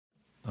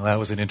Well, that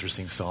was an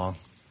interesting song.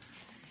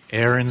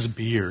 Aaron's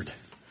beard.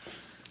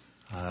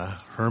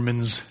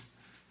 Herman's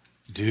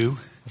dew.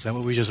 Is that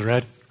what we just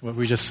read? What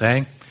we just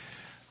sang?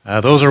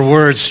 Those are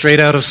words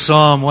straight out of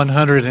Psalm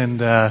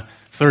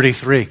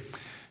 133.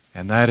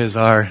 And that is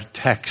our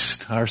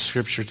text, our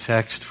scripture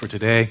text for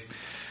today.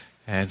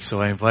 And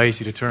so I invite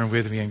you to turn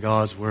with me in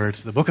God's Word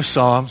to the book of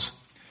Psalms,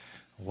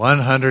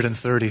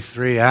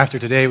 133. After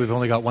today, we've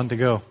only got one to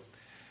go.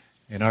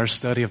 In our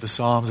study of the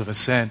Psalms of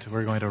Ascent,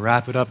 we're going to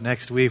wrap it up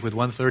next week with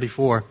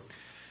 134.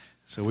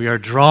 So we are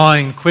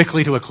drawing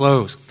quickly to a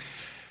close.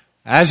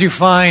 As you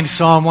find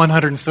Psalm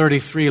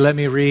 133, let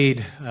me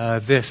read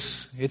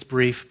this. It's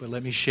brief, but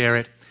let me share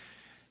it.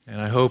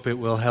 And I hope it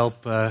will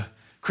help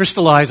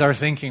crystallize our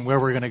thinking where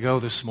we're going to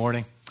go this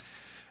morning.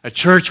 A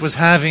church was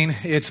having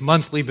its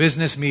monthly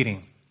business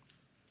meeting.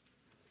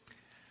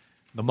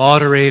 The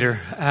moderator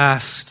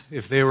asked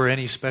if there were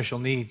any special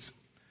needs.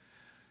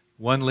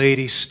 One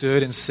lady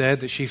stood and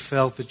said that she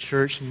felt the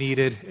church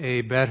needed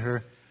a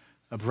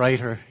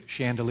brighter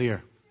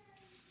chandelier.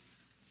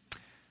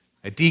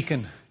 A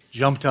deacon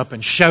jumped up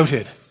and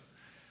shouted,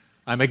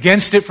 "I'm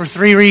against it for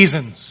 3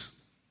 reasons.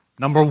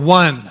 Number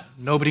 1,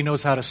 nobody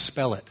knows how to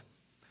spell it.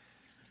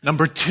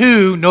 Number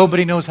 2,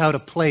 nobody knows how to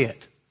play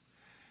it.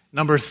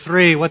 Number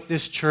 3, what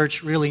this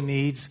church really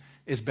needs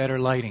is better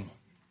lighting."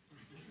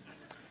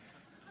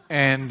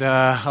 And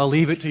I'll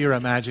leave it to your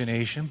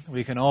imagination.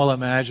 We can all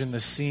imagine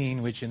the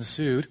scene which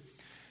ensued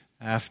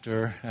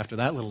after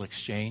that little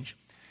exchange.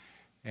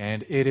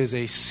 And it is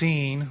a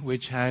scene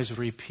which has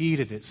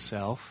repeated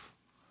itself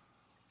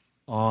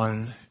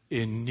on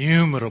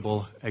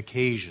innumerable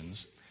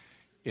occasions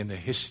in the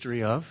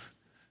history of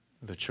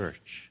the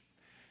church.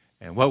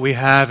 And what we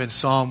have in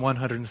Psalm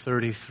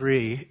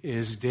 133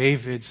 is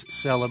David's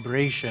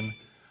celebration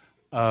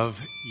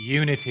of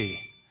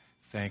unity.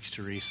 Thanks,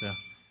 Teresa.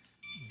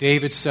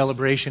 David's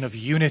celebration of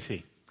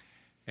unity,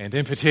 and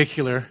in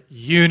particular,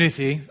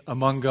 unity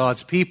among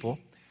God's people,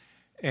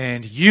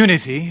 and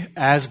unity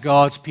as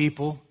God's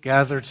people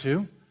gather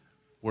to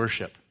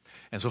worship.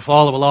 And so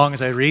follow along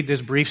as I read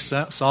this brief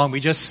song. We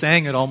just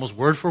sang it almost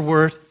word for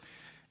word,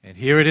 and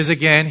here it is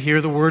again.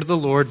 Hear the word of the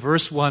Lord.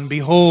 Verse 1,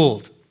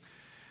 "Behold,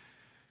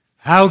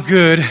 how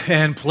good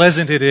and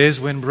pleasant it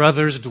is when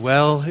brothers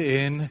dwell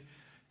in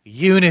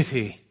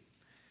unity.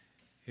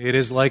 It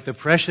is like the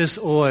precious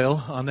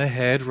oil on the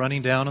head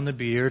running down on the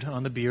beard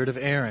of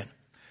Aaron,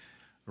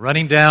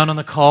 running down on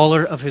the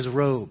collar of his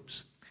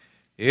robes.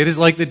 It is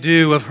like the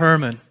dew of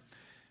Hermon,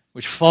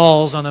 which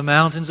falls on the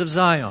mountains of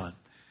Zion.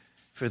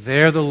 For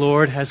there the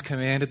Lord has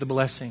commanded the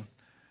blessing,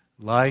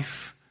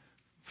 life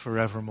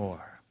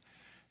forevermore."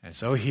 And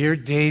so here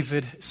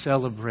David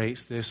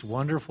celebrates this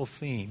wonderful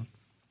theme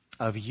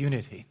of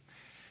unity.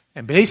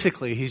 And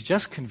basically, he's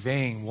just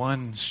conveying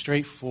one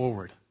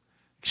straightforward,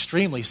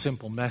 extremely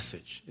simple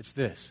message. It's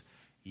this: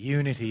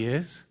 unity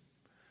it's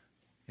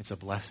a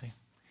blessing.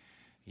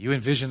 You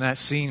envision that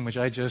scene which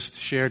I just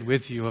shared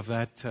with you of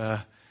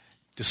that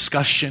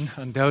discussion,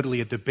 undoubtedly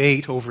a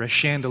debate over a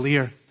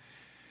chandelier,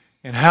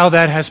 and how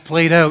that has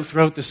played out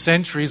throughout the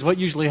centuries. What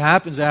usually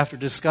happens after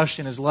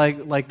discussion is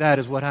like that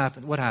is what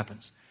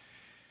happens.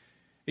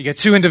 You get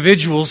 2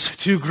 individuals,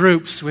 2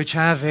 groups, which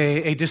have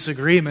a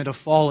disagreement, a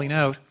falling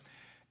out,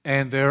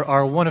 and there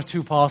are one of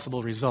 2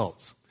 possible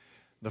results.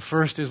 The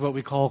first is what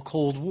we call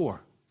Cold War,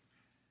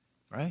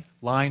 right?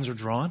 Lines are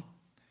drawn,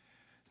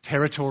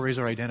 territories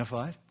are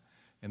identified,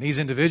 and these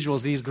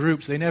individuals, these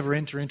groups, they never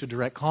enter into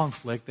direct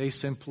conflict. They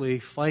simply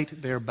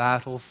fight their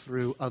battle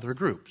through other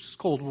groups.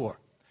 Cold War.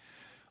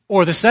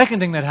 Or the second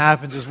thing that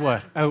happens is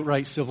what?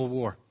 Outright civil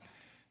war.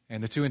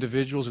 And the 2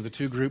 individuals or the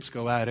 2 groups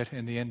go at it,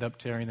 and they end up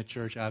tearing the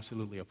church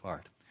absolutely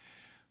apart.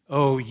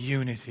 Oh,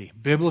 unity,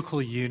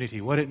 biblical unity,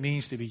 what it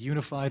means to be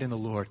unified in the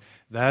Lord.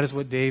 That is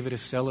what David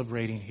is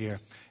celebrating here.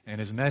 And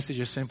his message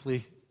is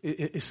simply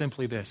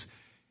this: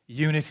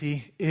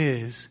 unity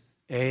is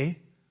a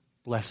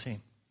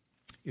blessing.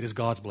 It is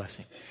God's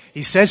blessing.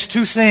 He says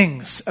 2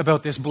 things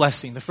about this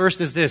blessing. The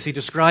first is this: he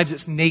describes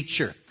its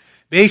nature.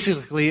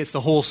 Basically, it's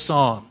the whole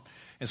psalm.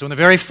 And so in the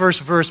very first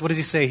verse, what does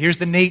he say? Here's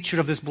the nature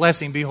of this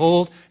blessing.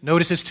 Behold,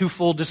 notice his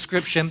twofold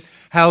description: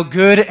 how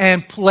good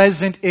and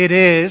pleasant it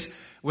is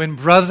when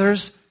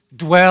brothers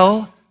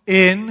dwell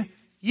in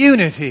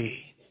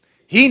unity.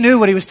 He knew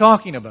what he was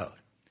talking about.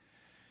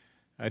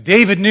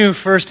 David knew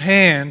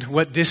firsthand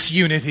what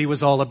disunity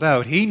was all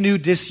about. He knew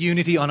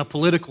disunity on a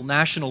political,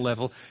 national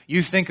level.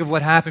 You think of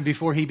what happened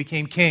before he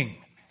became king,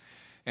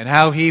 and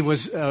how he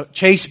was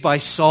chased by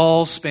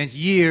Saul, spent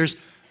years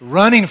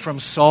running from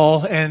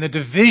Saul, and the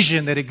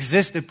division that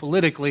existed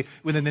politically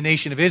within the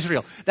nation of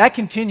Israel. That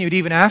continued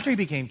even after he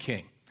became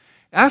king.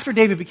 After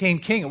David became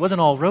king, it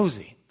wasn't all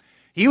rosy.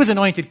 He was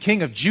anointed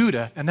king of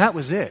Judah, and that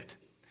was it.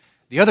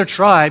 The other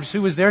tribes,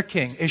 who was their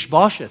king?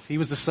 Ishbosheth. He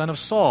was the son of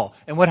Saul.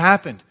 And what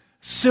happened?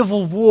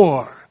 Civil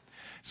war.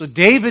 So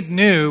David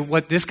knew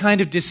what this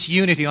kind of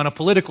disunity on a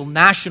political,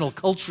 national,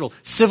 cultural,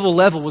 civil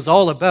level was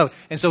all about.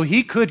 And so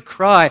he could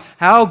cry,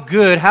 how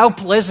good, how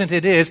pleasant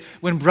it is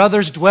when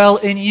brothers dwell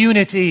in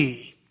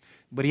unity.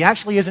 But he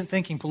actually isn't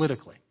thinking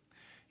politically.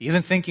 He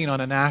isn't thinking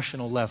on a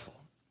national level.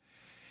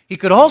 He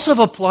could also have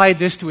applied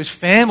this to his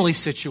family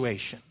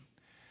situation.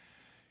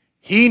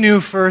 He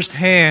knew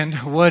firsthand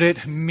what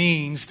it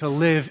means to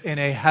live in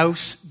a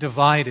house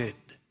divided.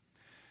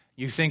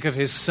 You think of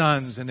his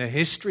sons and the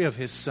history of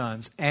his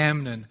sons,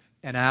 Amnon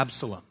and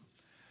Absalom,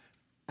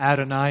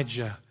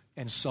 Adonijah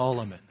and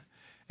Solomon.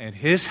 And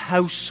his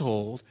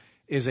household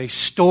is a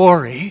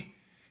story.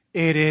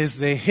 It is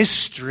the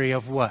history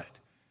of what?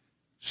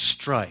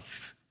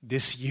 Strife,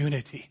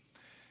 disunity.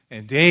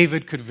 And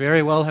David could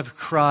very well have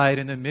cried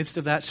in the midst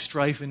of that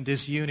strife and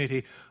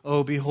disunity,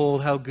 "Oh,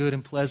 behold, how good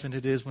and pleasant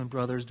it is when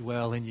brothers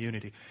dwell in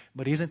unity."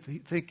 But he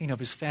isn't thinking of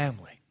his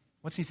family.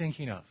 What's he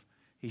thinking of?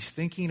 He's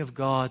thinking of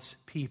God's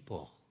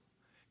people.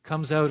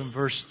 Comes out in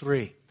verse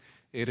 3.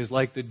 It is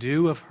like the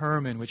dew of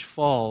Hermon which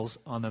falls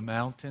on the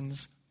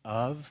mountains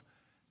of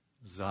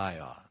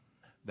Zion.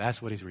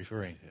 That's what he's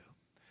referring to.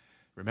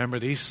 Remember,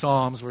 these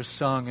psalms were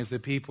sung as the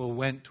people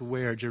went to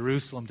where?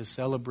 Jerusalem, to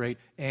celebrate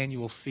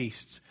annual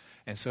feasts.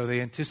 And so they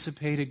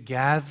anticipated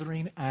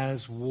gathering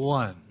as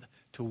one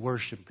to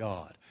worship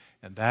God.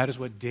 And that is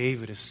what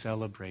David is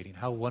celebrating.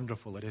 How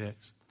wonderful it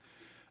is.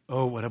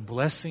 Oh, what a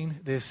blessing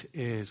this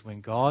is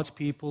when God's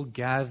people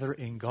gather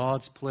in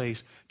God's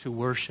place to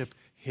worship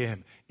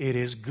Him. It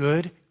is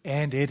good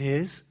and it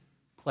is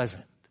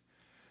pleasant.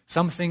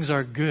 Some things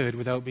are good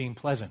without being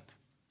pleasant.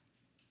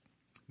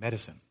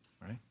 Medicine,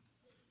 right?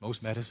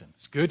 Most medicine.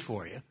 It's good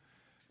for you,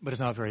 but it's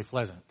not very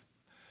pleasant.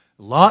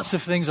 Lots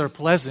of things are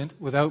pleasant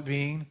without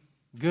being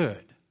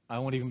good. I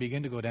won't even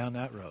begin to go down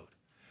that road.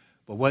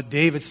 But what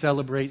David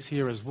celebrates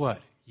here is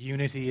what?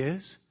 Unity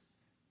is?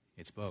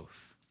 It's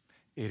both.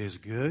 It is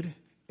good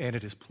and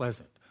it is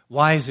pleasant.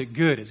 Why is it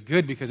good? It's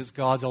good because it's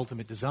God's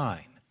ultimate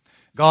design.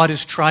 God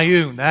is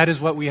triune. That is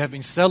what we have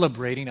been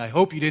celebrating. I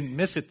hope you didn't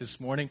miss it this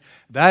morning.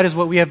 That is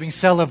what we have been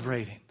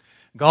celebrating.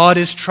 God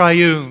is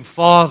triune,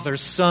 Father,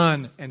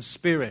 Son, and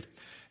Spirit.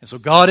 And so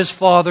God is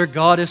Father,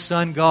 God is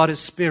Son, God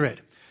is Spirit.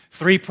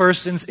 Three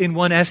persons in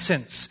one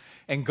essence.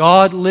 And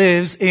God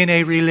lives in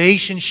a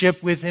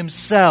relationship with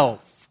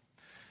Himself.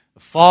 The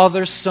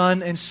Father,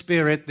 Son, and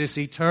Spirit, this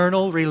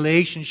eternal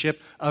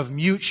relationship of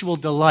mutual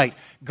delight.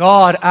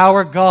 God,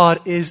 our God,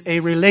 is a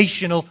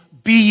relational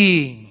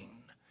being.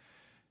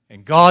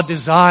 And God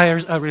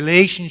desires a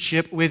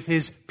relationship with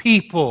His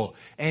people.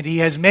 And He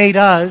has made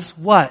us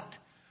what?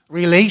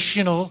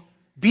 Relational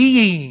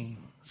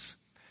beings.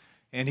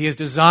 And He has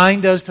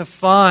designed us to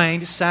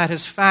find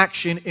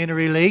satisfaction in a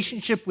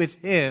relationship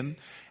with Him,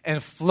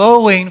 and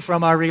flowing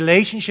from our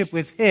relationship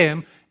with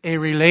Him, a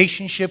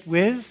relationship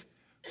with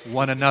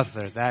one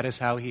another. That is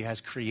how He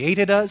has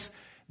created us.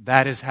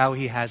 That is how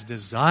He has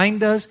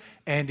designed us.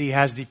 And He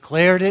has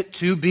declared it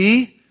to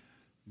be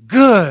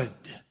good.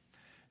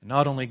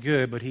 Not only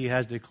good, but He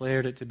has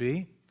declared it to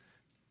be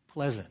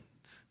pleasant,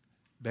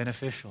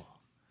 beneficial.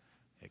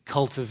 It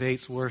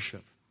cultivates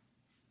worship.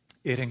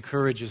 It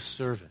encourages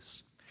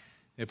service.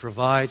 It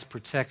provides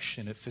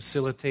protection. It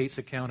facilitates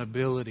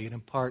accountability. It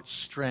imparts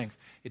strength.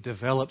 It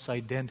develops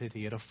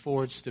identity. It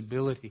affords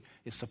stability.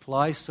 It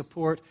supplies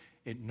support.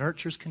 It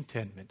nurtures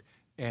contentment.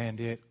 And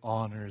it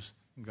honors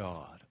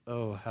God.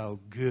 Oh, how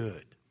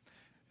good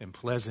and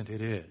pleasant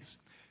it is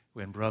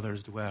when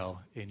brothers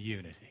dwell in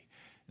unity.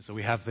 And so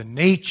we have the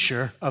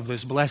nature of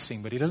this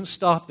blessing. But he doesn't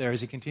stop there.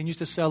 As he continues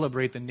to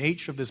celebrate the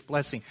nature of this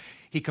blessing,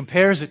 he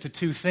compares it to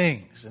two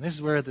things. And this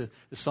is where the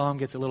psalm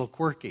gets a little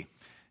quirky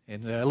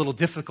and a little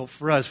difficult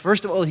for us.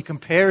 First of all, he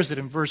compares it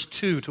in verse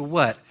 2 to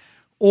what?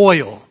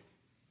 Oil.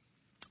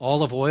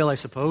 Olive oil, I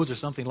suppose, or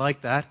something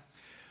like that.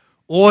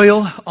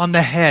 Oil on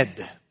the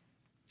head,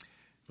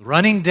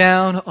 running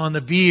down on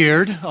the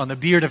beard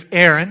of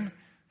Aaron.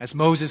 That's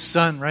Moses'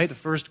 son, right? The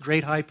first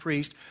great high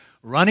priest.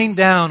 Running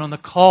down on the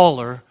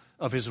collar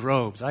of his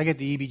robes. I get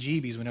the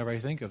heebie-jeebies whenever I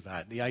think of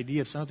that. The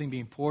idea of something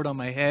being poured on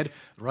my head,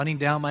 running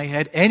down my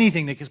head,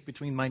 anything that gets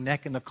between my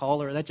neck and the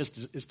collar, that just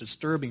is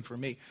disturbing for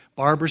me.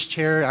 Barber's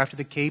chair, after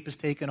the cape is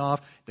taken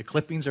off, the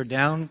clippings are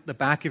down the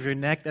back of your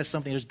neck. That's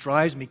something that just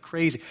drives me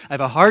crazy. I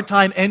have a hard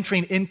time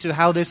entering into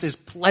how this is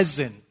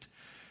pleasant.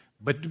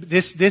 But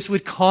this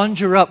would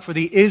conjure up for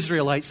the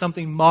Israelites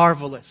something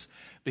marvelous.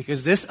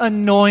 Because this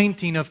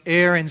anointing of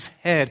Aaron's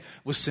head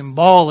was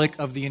symbolic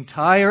of the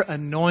entire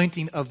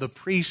anointing of the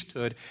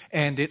priesthood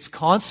and its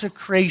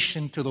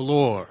consecration to the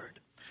Lord.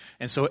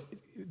 And so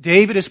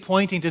David is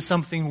pointing to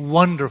something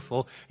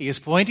wonderful. He is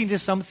pointing to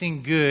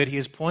something good. He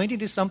is pointing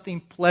to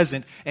something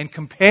pleasant and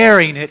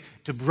comparing it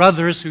to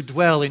brothers who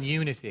dwell in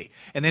unity.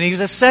 And then he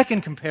gives a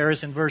second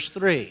comparison, verse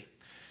 3.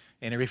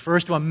 And it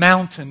refers to a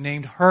mountain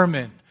named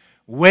Hermon,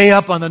 way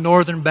up on the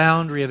northern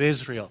boundary of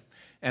Israel.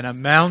 And a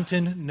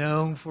mountain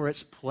known for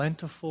its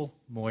plentiful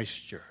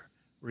moisture,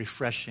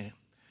 refreshing.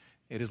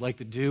 It is like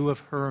the dew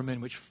of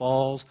Hermon which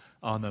falls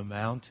on the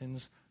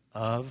mountains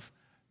of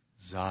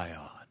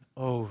Zion.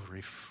 Oh,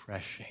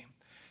 refreshing.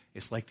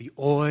 It's like the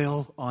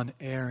oil on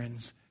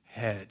Aaron's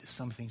head,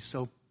 something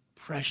so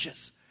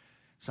precious,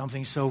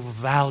 something so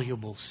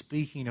valuable.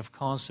 Speaking of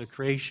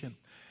consecration,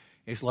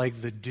 it's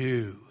like the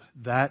dew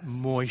that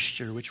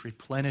moisture which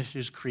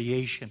replenishes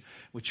creation,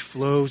 which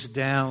flows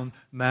down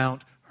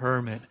Mount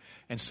Hermon.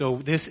 And so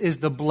this is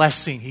the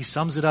blessing. He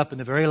sums it up in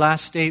the very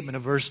last statement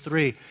of verse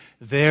 3.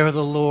 There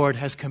the Lord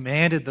has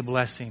commanded the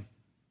blessing,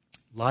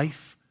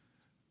 life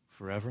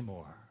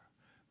forevermore.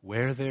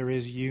 Where there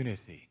is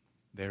unity,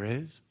 there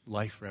is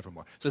life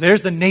forevermore. So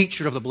there's the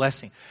nature of the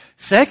blessing.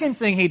 Second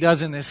thing he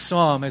does in this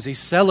psalm as he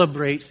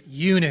celebrates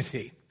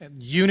unity,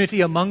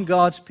 unity among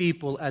God's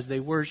people as they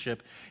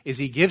worship, is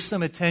he gives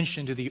some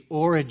attention to the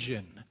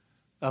origin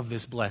of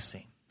this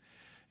blessing.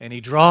 And he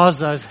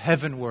draws us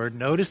heavenward.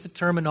 Notice the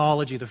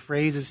terminology, the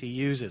phrases he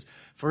uses.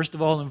 First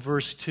of all, in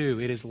verse 2,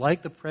 it is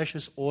like the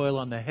precious oil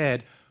on the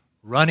head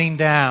running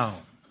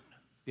down.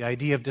 The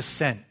idea of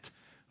descent.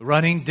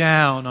 Running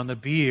down on the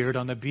beard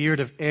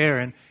of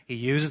Aaron. He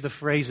uses the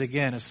phrase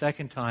again a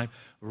second time,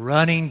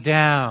 running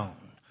down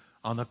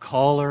on the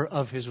collar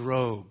of his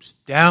robes.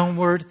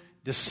 Downward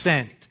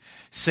descent.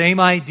 Same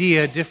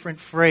idea, different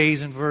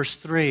phrase in verse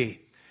 3.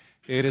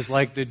 It is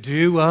like the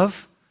dew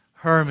of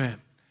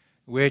Hermon,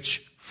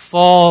 which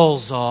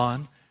falls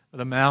on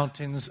the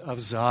mountains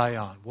of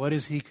Zion. What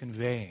is he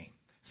conveying?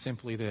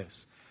 Simply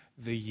this.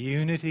 The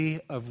unity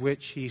of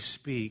which he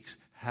speaks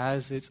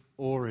has its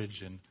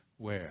origin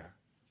where?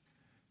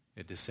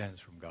 It descends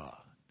from God.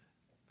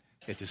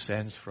 It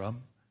descends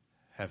from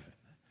heaven.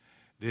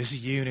 This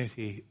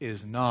unity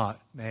is not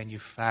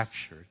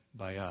manufactured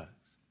by us.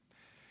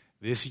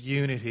 This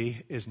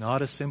unity is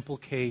not a simple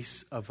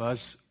case of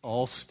us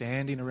all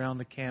standing around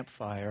the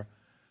campfire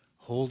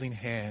holding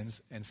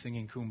hands and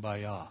singing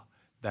Kumbaya.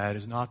 That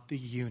is not the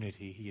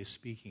unity he is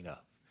speaking of.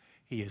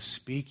 He is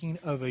speaking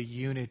of a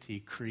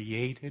unity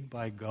created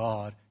by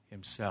God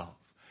himself.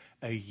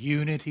 A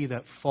unity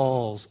that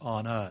falls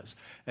on us.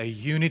 A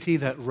unity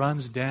that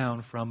runs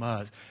down from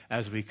us.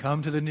 As we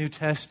come to the New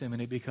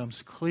Testament, it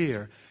becomes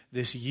clear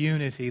this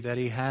unity that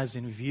he has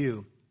in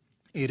view.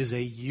 It is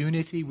a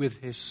unity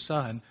with his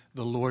Son,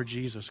 the Lord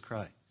Jesus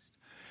Christ.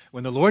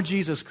 When the Lord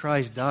Jesus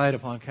Christ died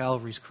upon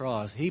Calvary's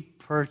cross, he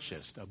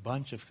purchased a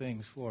bunch of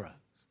things for us.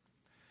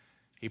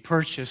 He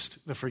purchased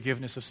the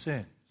forgiveness of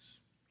sins.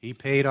 He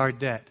paid our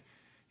debt.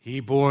 He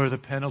bore the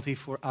penalty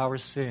for our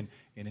sin.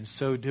 And in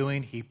so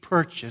doing, he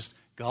purchased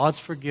God's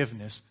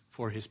forgiveness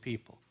for his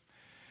people.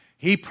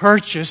 He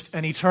purchased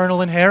an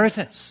eternal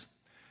inheritance.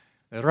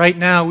 Right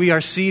now, we are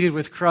seated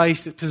with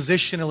Christ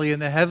positionally in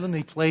the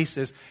heavenly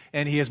places,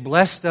 and he has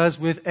blessed us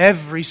with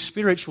every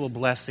spiritual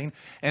blessing.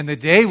 And the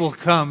day will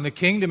come, the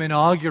kingdom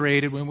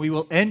inaugurated, when we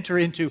will enter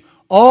into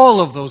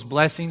all of those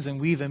blessings, and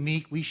we, the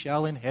meek, we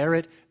shall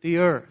inherit the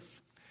earth.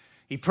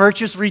 He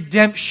purchased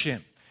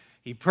redemption.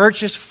 He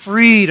purchased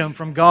freedom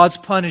from God's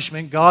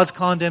punishment, God's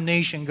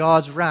condemnation,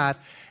 God's wrath,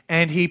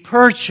 and he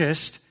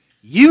purchased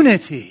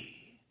unity.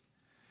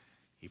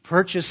 He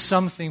purchased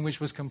something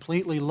which was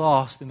completely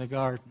lost in the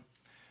garden.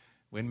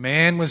 When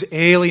man was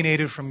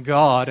alienated from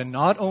God, and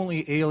not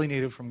only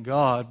alienated from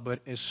God, but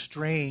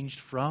estranged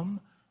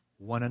from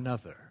one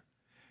another.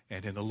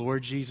 And in the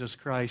Lord Jesus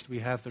Christ, we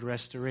have the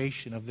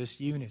restoration of this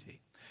unity.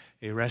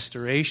 A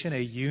restoration, a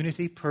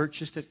unity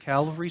purchased at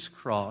Calvary's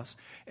cross,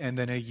 and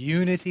then a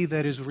unity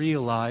that is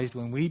realized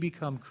when we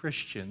become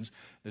Christians.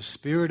 The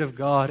Spirit of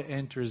God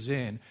enters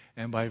in,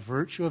 and by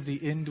virtue of the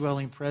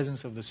indwelling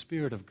presence of the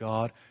Spirit of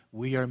God,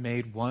 we are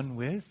made one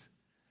with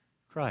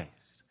Christ.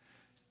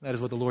 That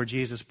is what the Lord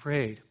Jesus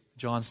prayed,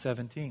 John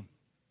 17.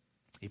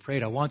 He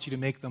prayed, I want you to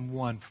make them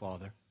one,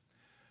 Father.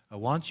 I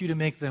want you to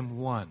make them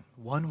one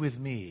with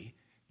me,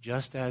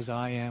 just as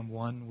I am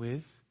one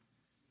with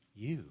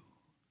you.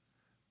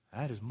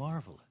 That is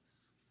marvelous.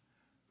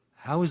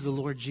 How is the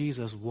Lord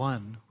Jesus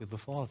one with the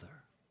Father?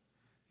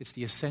 It's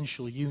the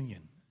essential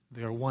union.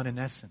 They are one in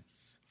essence,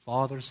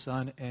 Father,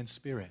 Son, and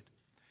Spirit.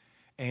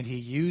 And he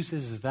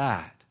uses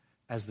that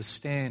as the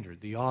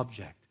standard, the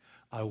object.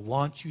 I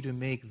want you to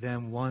make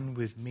them one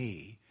with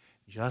me,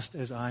 just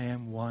as I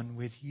am one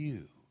with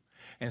you.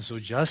 And so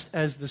just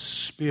as the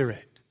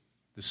Spirit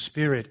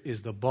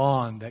is the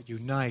bond that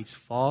unites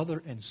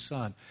Father and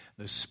Son,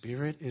 the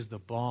Spirit is the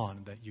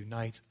bond that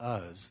unites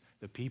us,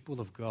 the people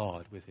of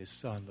God, with his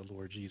Son, the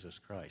Lord Jesus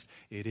Christ.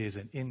 It is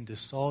an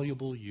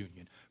indissoluble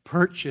union,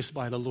 purchased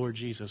by the Lord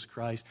Jesus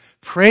Christ,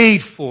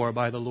 prayed for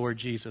by the Lord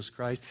Jesus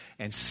Christ,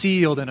 and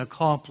sealed and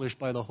accomplished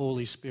by the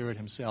Holy Spirit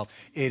himself.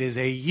 It is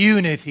a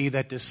unity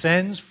that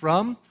descends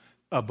from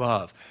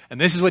above. And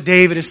this is what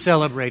David is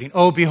celebrating.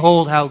 Oh,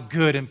 behold how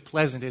good and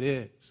pleasant it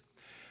is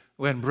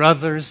when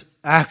brothers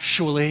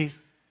actually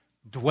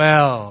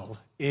dwell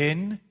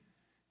in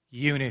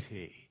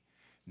unity.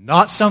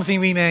 Not something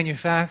we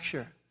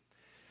manufacture.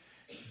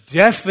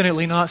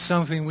 Definitely not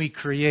something we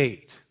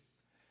create.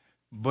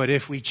 But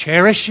if we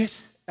cherish it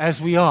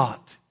as we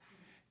ought,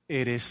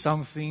 it is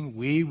something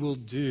we will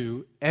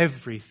do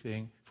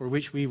everything, for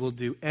which we will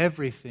do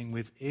everything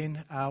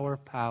within our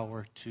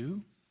power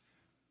to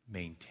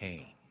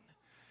maintain.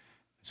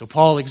 So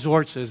Paul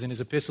exhorts us in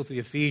his epistle to the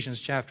Ephesians,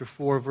 chapter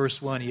 4,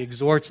 verse 1. He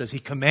exhorts us, he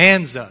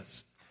commands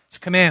us. It's a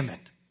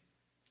commandment.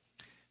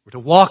 We're to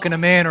walk in a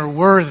manner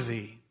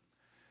worthy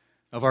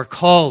of our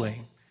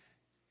calling.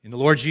 in the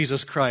Lord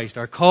Jesus Christ,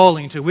 our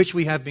calling to which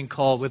we have been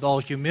called with all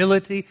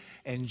humility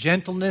and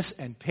gentleness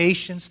and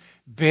patience,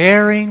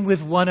 bearing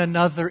with one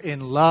another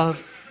in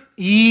love,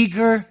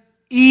 eager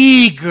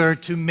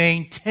to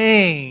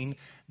maintain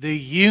the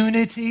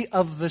unity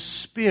of the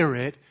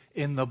Spirit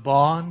in the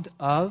bond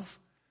of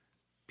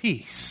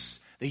peace.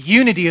 The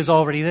unity is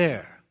already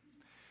there.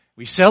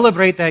 We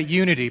celebrate that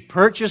unity,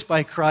 purchased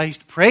by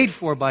Christ, prayed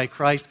for by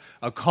Christ,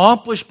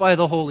 accomplished by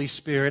the Holy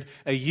Spirit,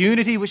 a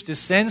unity which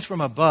descends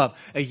from above,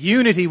 a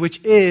unity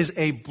which is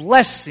a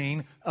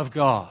blessing of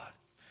God.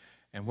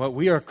 And what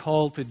we are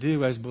called to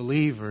do as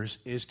believers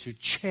is to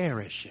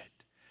cherish it.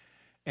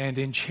 And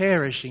in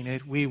cherishing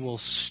it, we will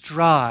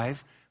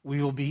strive,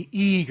 we will be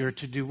eager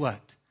to do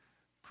what?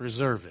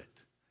 Preserve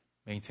it,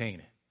 maintain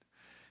it.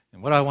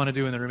 And what I want to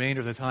do in the remainder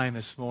of the time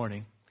this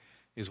morning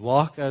is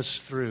walk us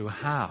through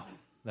how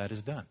that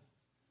is done.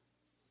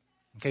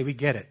 Okay, we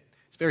get it.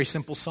 It's a very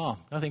simple song.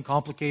 Nothing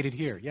complicated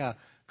here. Yeah, a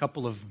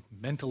couple of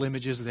mental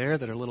images there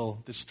that are a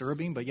little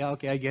disturbing, but yeah,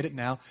 okay, I get it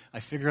now. I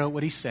figure out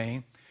what he's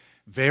saying.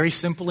 Very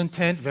simple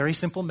intent, very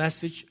simple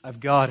message. I've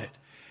got it.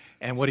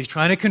 And what he's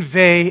trying to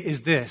convey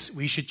is this.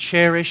 We should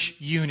cherish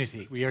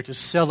unity. We are to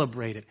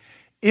celebrate it.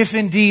 If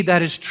indeed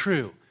that is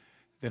true,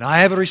 then I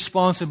have a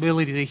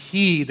responsibility to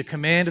heed the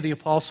command of the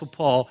Apostle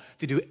Paul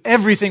to do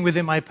everything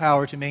within my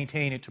power to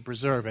maintain it, to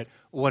preserve it.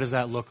 What does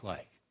that look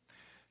like?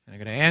 And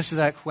I'm going to answer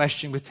that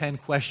question with 10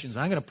 questions.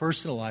 I'm going to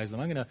personalize them.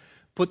 I'm going to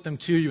put them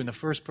to you in the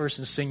first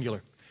person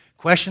singular.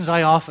 Questions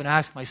I often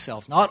ask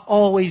myself, not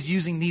always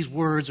using these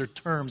words or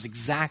terms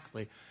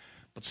exactly,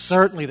 but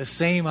certainly the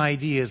same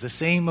ideas, the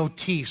same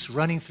motifs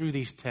running through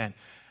these 10.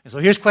 And so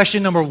here's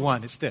question number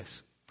 1. It's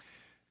this.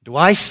 Do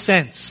I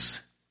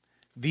sense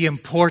the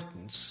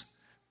importance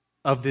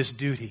of this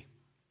duty?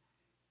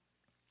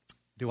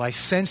 Do I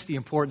sense the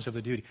importance of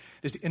the duty?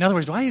 In other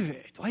words, do I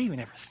even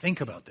ever think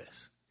about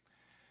this?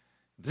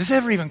 Does this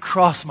ever even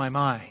cross my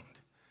mind?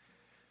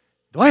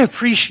 Do I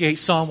appreciate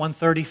Psalm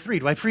 133?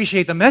 Do I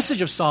appreciate the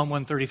message of Psalm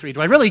 133?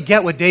 Do I really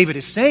get what David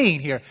is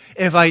saying here?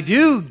 If I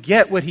do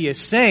get what he is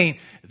saying,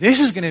 this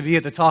is going to be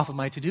at the top of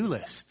my to-do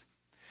list.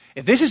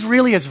 If this is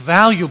really as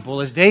valuable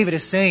as David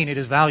is saying it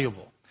is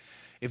valuable,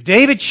 if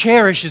David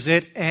cherishes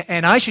it,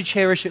 and I should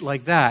cherish it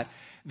like that,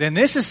 then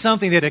this is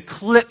something that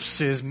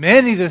eclipses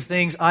many of the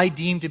things I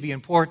deem to be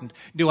important.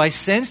 Do I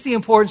sense the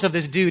importance of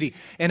this duty?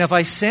 And if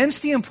I sense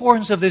the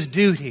importance of this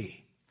duty,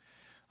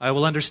 I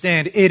will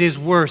understand it is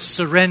worth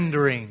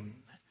surrendering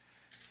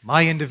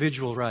my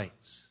individual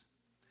rights.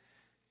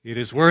 It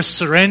is worth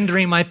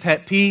surrendering my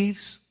pet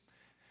peeves.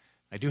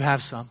 I do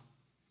have some.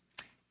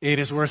 It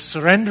is worth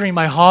surrendering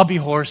my hobby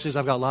horses.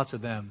 I've got lots of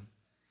them.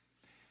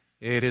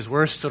 It is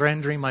worth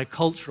surrendering my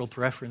cultural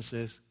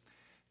preferences.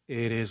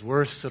 It is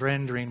worth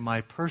surrendering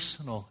my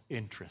personal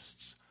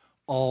interests,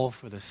 all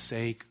for the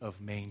sake of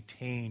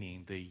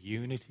maintaining the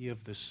unity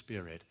of the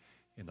Spirit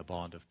in the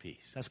bond of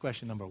peace. That's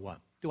question number 1.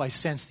 Do I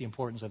sense the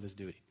importance of this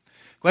duty?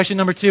 Question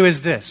number 2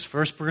 is this,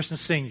 first person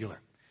singular.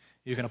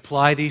 You can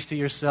apply these to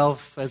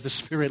yourself as the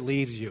Spirit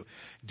leads you.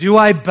 Do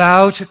I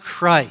bow to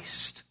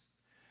Christ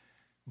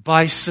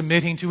by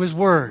submitting to His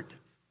Word?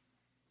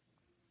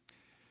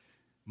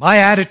 My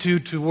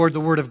attitude toward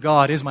the Word of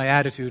God is my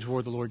attitude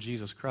toward the Lord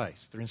Jesus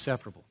Christ. They're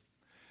inseparable.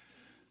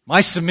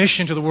 My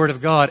submission to the Word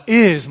of God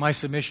is my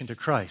submission to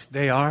Christ.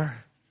 They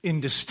are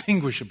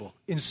indistinguishable,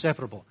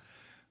 inseparable.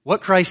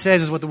 What Christ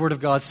says is what the Word of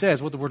God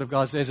says. What the Word of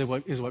God says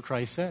is what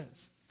Christ says.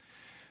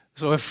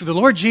 So if the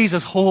Lord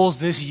Jesus holds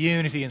this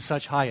unity in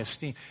such high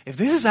esteem, if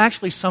this is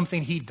actually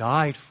something He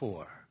died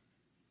for,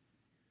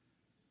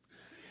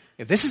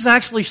 if this is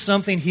actually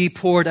something He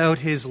poured out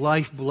His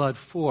lifeblood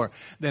for,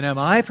 then am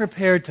I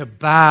prepared to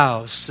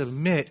bow,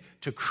 submit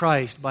to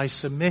Christ by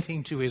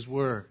submitting to His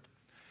Word?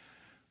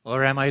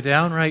 Or am I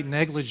downright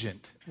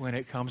negligent when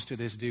it comes to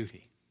this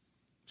duty?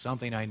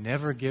 Something I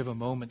never give a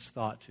moment's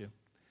thought to.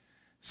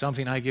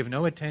 Something I give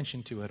no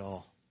attention to at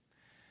all.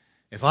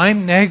 If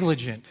I'm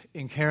negligent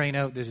in carrying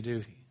out this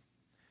duty,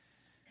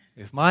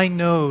 if my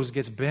nose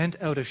gets bent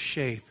out of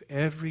shape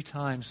every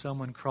time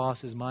someone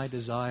crosses my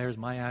desires,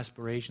 my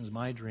aspirations,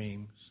 my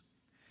dreams,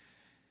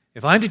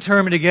 if I'm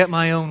determined to get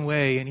my own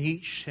way in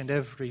each and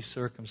every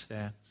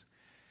circumstance,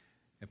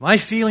 if my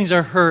feelings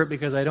are hurt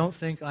because I don't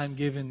think I'm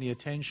given the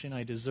attention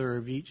I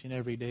deserve each and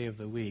every day of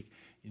the week,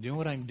 you know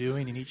what I'm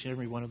doing in each and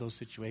every one of those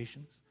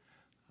situations?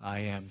 I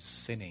am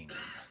sinning.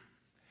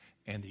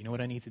 And you know what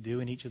I need to do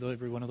in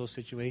every one of those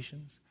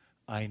situations?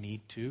 I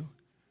need to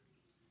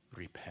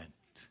repent.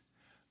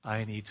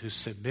 I need to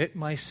submit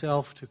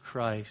myself to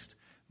Christ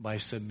by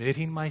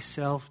submitting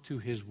myself to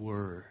His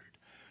Word,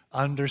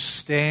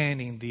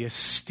 understanding the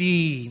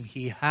esteem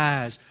He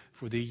has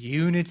for the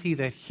unity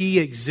that He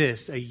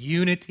exists, a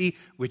unity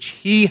which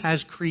He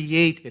has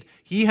created,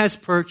 He has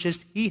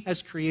purchased, He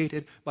has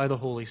created by the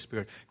Holy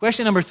Spirit.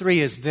 Question number 3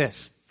 is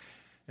this.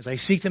 As I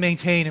seek to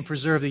maintain and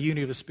preserve the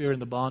unity of the Spirit in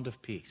the bond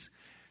of peace,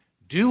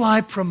 do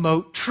I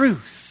promote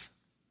truth?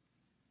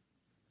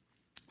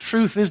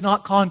 Truth is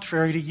not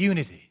contrary to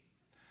unity.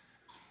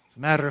 As a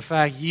matter of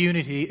fact,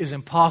 unity is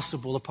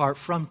impossible apart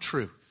from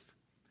truth.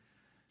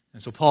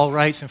 And so Paul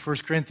writes in 1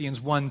 Corinthians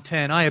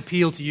 1:10, I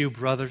appeal to you,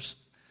 brothers,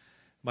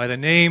 by the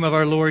name of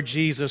our Lord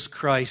Jesus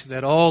Christ,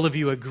 that all of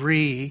you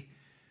agree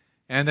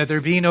and that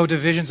there be no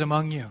divisions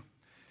among you,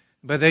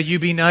 but that you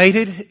be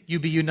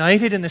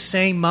united in the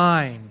same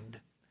mind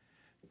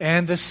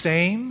and the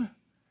same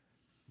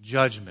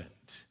judgment.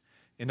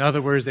 In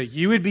other words, that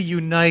you would be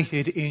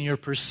united in your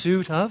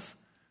pursuit of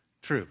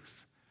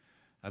truth.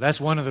 Now, that's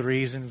one of the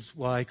reasons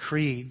why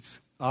creeds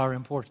are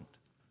important.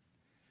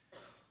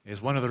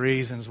 It's one of the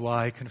reasons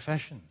why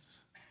confessions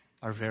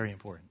are very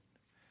important.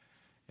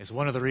 It's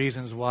one of the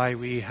reasons why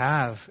we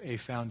have a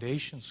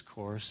foundations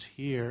course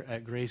here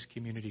at Grace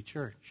Community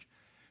Church.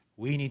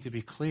 We need to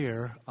be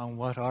clear on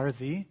what are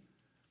the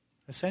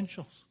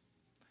essentials.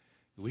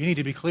 We need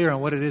to be clear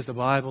on what it is the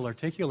Bible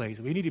articulates.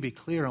 We need to be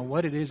clear on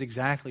what it is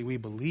exactly we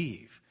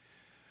believe.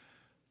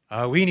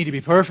 We need to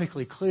be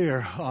perfectly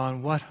clear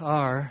on what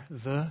are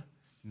the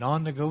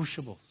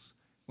non-negotiables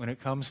when it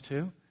comes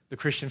to the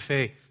Christian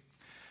faith.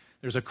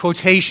 There's a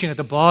quotation at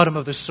the bottom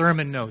of the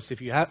sermon notes.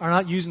 If you are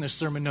not using the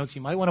sermon notes,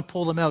 you might want to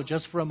pull them out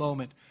just for a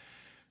moment.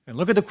 And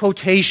look at the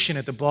quotation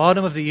at the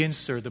bottom of the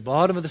insert, the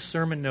bottom of the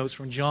sermon notes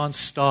from John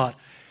Stott.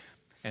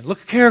 And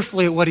look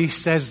carefully at what he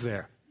says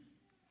there.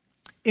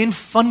 In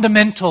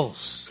fundamentals,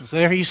 so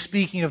there he's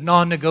speaking of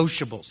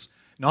non-negotiables.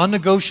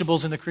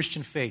 Non-negotiables in the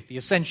Christian faith, the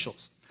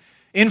essentials.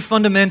 In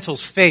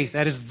fundamentals, faith,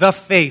 that is the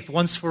faith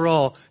once for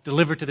all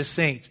delivered to the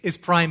saints, is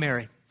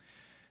primary.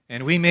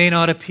 And we may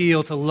not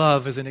appeal to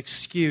love as an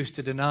excuse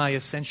to deny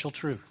essential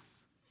truth.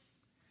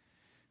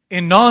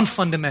 In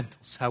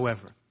non-fundamentals,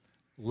 however,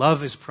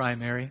 love is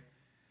primary,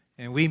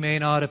 and we may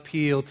not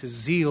appeal to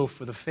zeal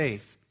for the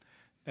faith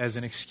as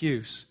an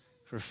excuse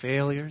for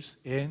failures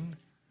in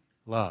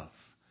love.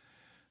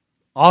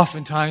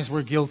 Oftentimes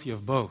we're guilty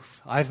of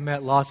both. I've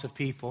met lots of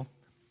people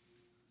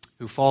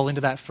who fall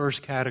into that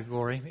first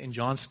category. In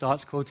John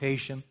Stott's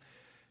quotation,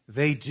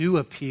 they do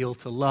appeal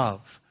to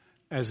love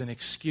as an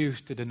excuse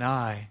to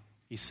deny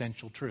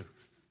essential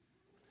truth.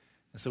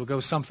 And so it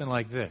goes something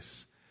like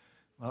this.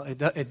 Well,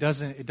 it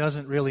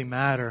doesn't really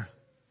matter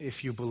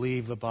if you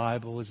believe the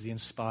Bible is the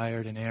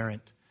inspired,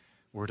 inerrant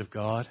Word of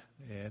God,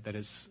 that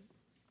is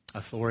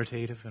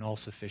authoritative and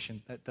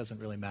all-sufficient. That doesn't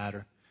really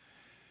matter.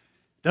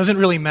 It doesn't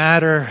really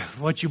matter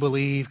what you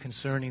believe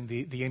concerning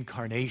the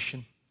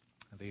incarnation,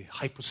 the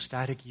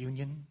hypostatic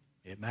union.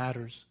 It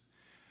matters.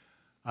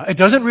 It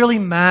doesn't really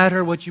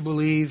matter what you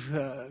believe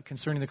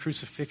concerning the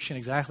crucifixion,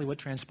 exactly what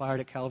transpired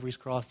at Calvary's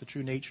cross, the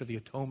true nature of the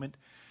atonement.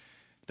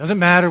 It doesn't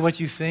matter what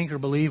you think or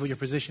believe, what your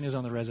position is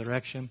on the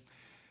resurrection.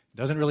 It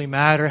doesn't really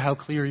matter how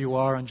clear you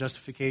are on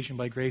justification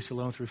by grace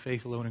alone, through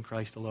faith alone, in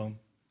Christ alone.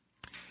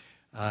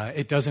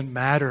 It doesn't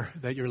matter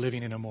that you're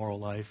living an immoral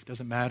life. It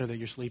doesn't matter that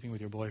you're sleeping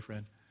with your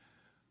boyfriend.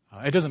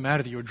 It doesn't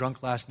matter that you were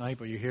drunk last night,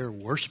 but you're here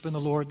worshiping the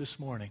Lord this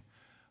morning.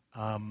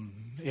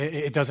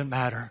 It doesn't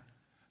matter.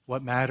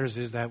 What matters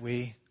is that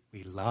we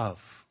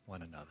love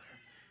one another.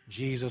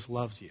 Jesus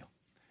loves you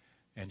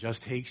and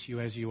just takes you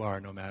as you are,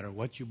 no matter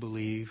what you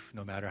believe,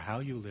 no matter how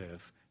you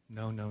live.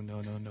 No,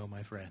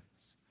 my friends.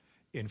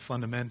 In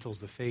fundamentals,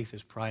 the faith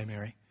is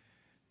primary,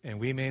 and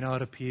we may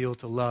not appeal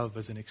to love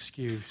as an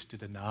excuse to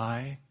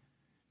deny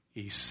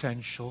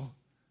essential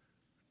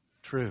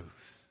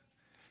truth.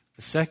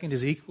 The second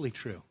is equally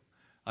true.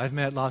 I've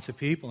met lots of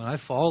people, and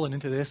I've fallen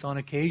into this on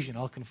occasion,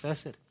 I'll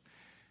confess it,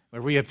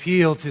 where we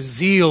appeal to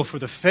zeal for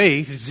the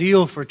faith,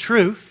 zeal for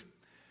truth,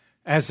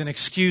 as an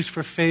excuse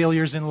for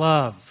failures in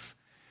love.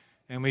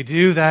 And we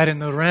do that in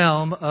the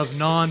realm of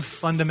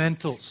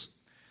non-fundamentals.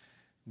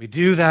 We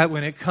do that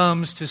when it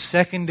comes to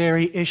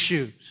secondary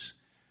issues.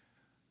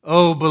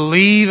 Oh,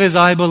 believe as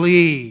I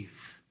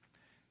believe,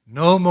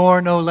 no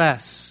more, no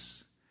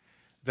less,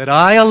 that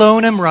I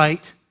alone am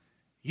right,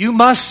 you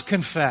must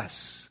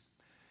confess.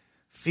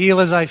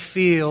 Feel as I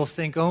feel,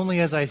 think only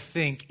as I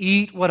think,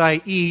 eat what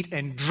I eat,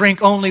 and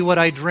drink only what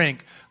I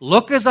drink.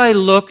 Look as I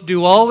look,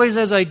 do always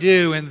as I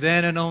do, and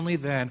then and only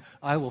then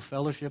I will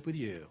fellowship with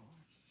you.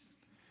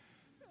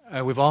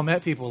 We've all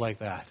met people like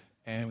that,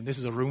 and this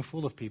is a room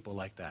full of people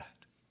like that.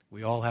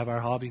 We all have our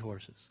hobby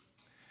horses.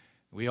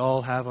 We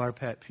all have our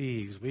pet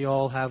peeves. We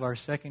all have our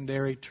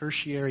secondary,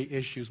 tertiary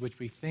issues which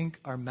we think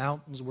are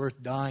mountains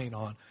worth dying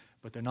on,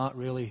 but they're not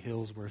really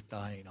hills worth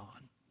dying on.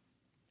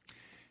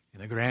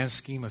 In the grand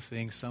scheme of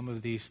things, some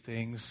of these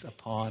things,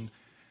 upon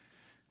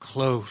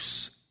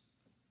close,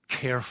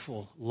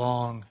 careful,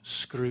 long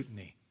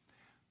scrutiny,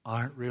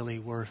 aren't really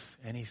worth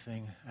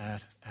anything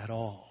at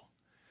all.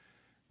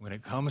 When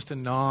it comes to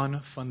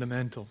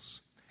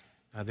non-fundamentals,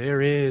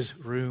 there is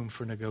room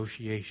for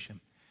negotiation.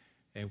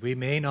 And we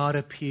may not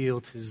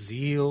appeal to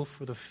zeal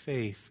for the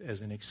faith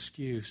as an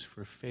excuse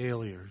for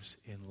failures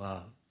in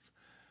love.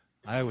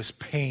 I was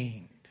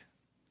pained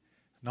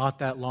not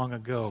that long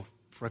ago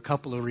for a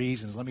couple of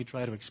reasons. Let me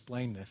try to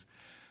explain this.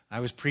 I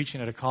was preaching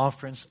at a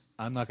conference.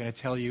 I'm not going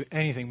to tell you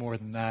anything more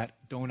than that.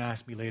 Don't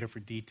ask me later for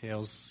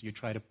details. You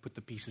try to put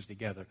the pieces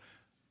together.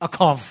 A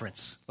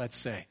conference, let's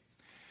say.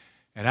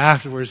 And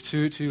afterwards,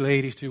 two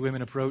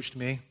women approached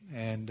me,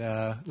 and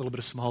a little bit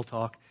of small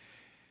talk.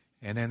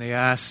 And then they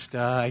asked,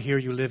 I hear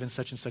you live in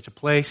such and such a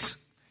place.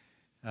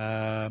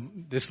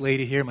 This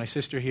lady here, my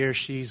sister here,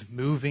 she's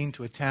moving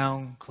to a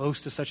town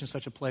close to such and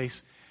such a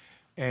place,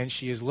 and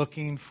she is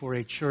looking for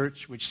a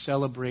church which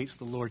celebrates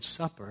the Lord's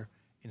Supper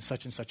in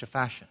such and such a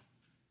fashion.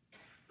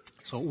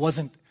 So it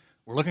wasn't,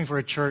 we're looking for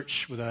a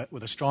church with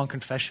a strong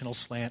confessional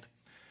slant.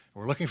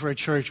 We're looking for a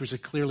church which is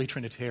clearly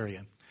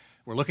Trinitarian.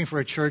 We're looking for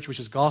a church which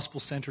is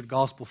gospel-centered,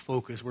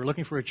 gospel-focused. We're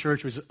looking for a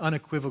church which is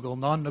unequivocal,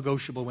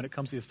 non-negotiable when it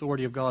comes to the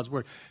authority of God's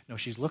Word. No,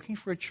 she's looking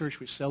for a church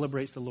which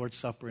celebrates the Lord's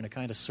Supper in a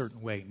kind of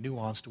certain way,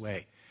 nuanced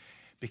way,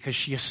 because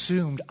she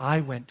assumed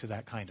I went to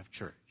that kind of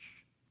church.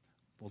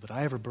 Well, did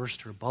I ever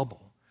burst her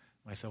bubble?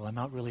 I said, well, I'm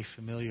not really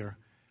familiar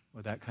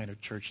with that kind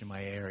of church in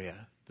my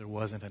area. There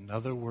wasn't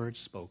another word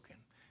spoken.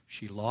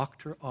 She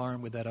locked her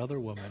arm with that other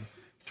woman,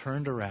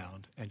 turned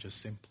around, and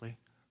just simply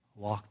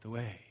walked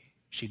away.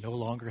 She no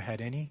longer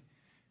had any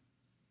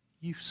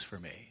use for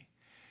me.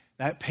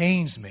 That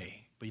pains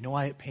me. But you know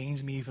why it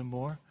pains me even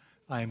more?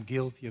 I am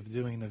guilty of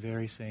doing the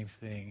very same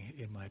thing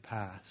in my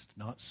past,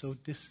 not so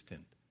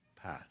distant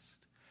past,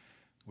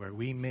 where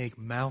we make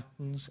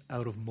mountains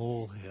out of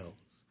molehills.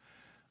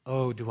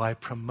 Oh, do I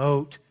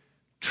promote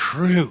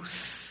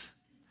truth?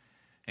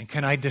 And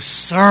can I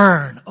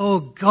discern? Oh,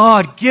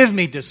 God, give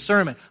me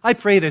discernment. I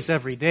pray this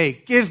every day.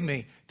 Give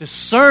me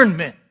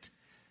discernment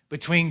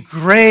between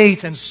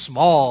great and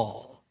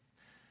small,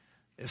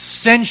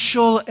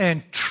 essential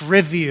and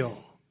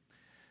trivial,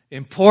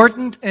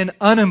 important and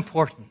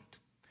unimportant.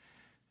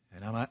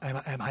 And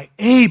am I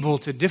able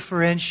to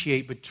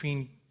differentiate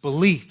between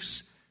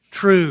beliefs,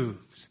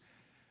 truths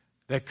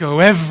that go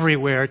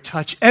everywhere,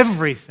 touch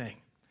everything,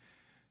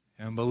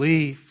 and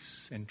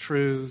beliefs and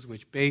truths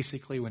which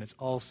basically, when it's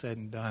all said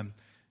and done,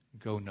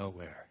 go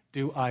nowhere?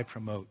 Do I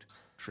promote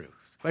truth?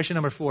 Question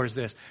number 4 is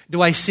this: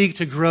 do I seek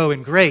to grow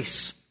in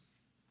grace?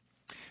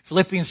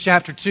 Philippians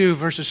chapter 2,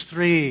 verses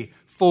 3,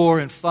 4,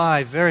 and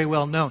 5, very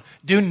well known.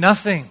 Do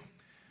nothing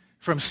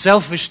from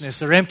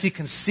selfishness or empty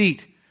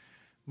conceit,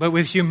 but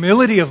with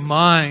humility of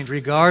mind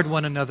regard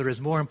one another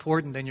as more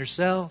important than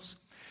yourselves.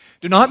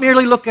 Do not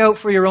merely look out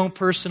for your own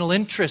personal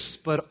interests,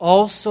 but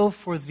also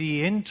for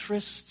the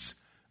interests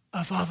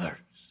of others.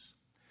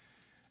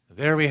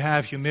 There we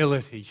have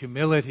humility.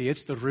 Humility,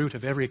 it's the root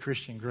of every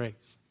Christian grace.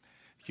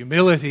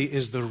 Humility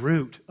is the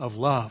root of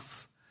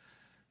love.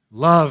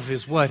 Love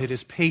is what? It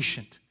is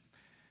patient.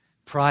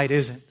 Pride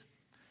isn't.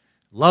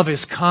 Love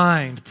is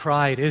kind.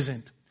 Pride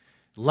isn't.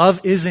 Love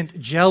isn't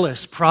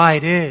jealous.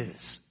 Pride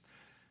is.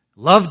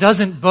 Love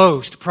doesn't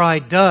boast.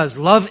 Pride does.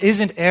 Love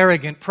isn't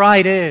arrogant.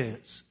 Pride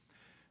is.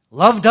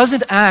 Love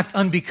doesn't act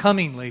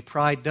unbecomingly.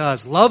 Pride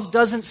does. Love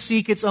doesn't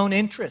seek its own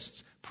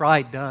interests.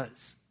 Pride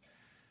does.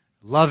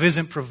 Love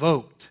isn't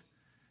provoked.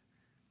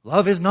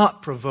 Love is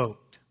not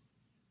provoked.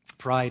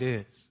 Pride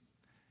is.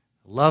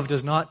 Love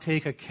does not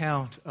take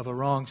account of a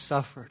wrong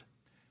suffered.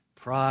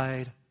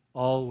 Pride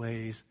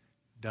always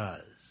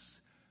does.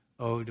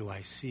 Oh, do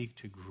I seek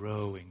to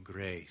grow in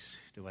grace?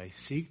 Do I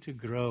seek to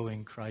grow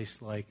in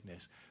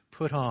Christ-likeness?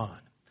 Put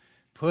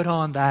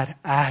on that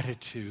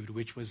attitude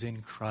which was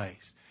in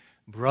Christ.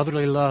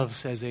 Brotherly love,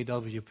 says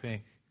A.W.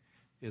 Pink,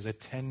 is a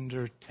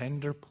tender,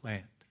 tender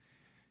plant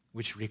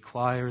which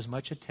requires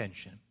much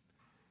attention.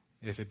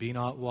 If it be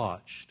not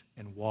watched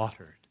and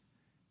watered,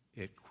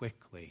 it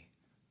quickly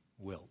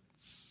wilts.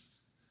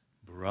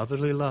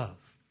 Brotherly love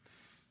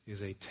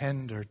is a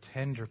tender,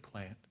 tender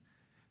plant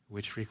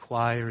which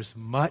requires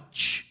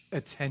much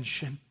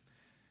attention.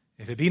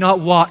 If it be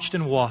not watched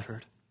and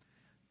watered,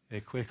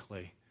 it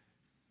quickly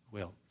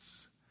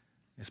wilts.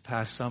 This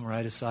past summer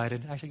I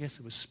decided, actually I guess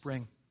it was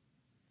spring.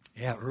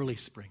 Yeah, early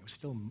spring. It was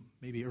still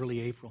maybe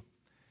early April.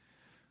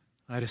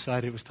 I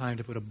decided it was time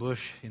to put a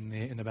bush in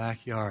the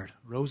backyard.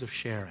 Rose of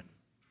Sharon.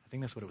 I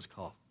think that's what it was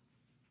called.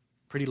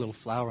 Pretty little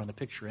flower on the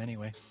picture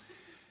anyway.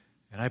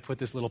 And I put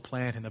this little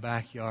plant in the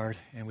backyard,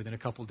 and within a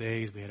couple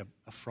days we had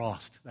a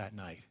frost that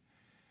night.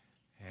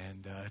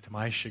 And to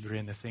my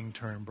chagrin, the thing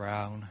turned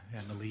brown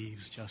and the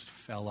leaves just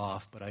fell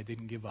off, but I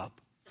didn't give up.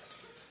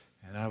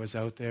 And I was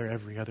out there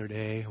every other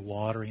day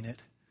watering it,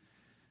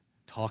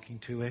 talking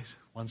to it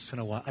once in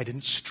a while. I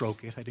didn't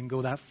stroke it. I didn't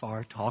go that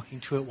far.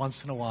 Talking to it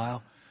once in a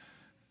while.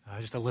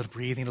 Just a little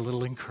breathing, a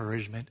little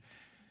encouragement.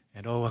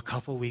 And a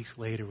couple weeks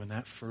later when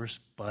that first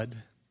bud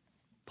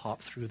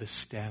popped through the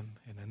stem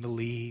and then the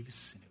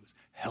leaves, and it was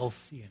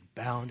healthy and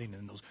bounding,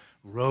 and those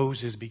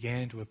roses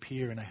began to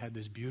appear, and I had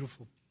this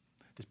beautiful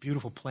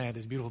plant,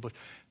 this beautiful bush.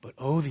 But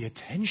the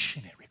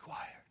attention it required.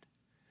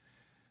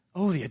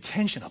 The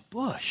attention, a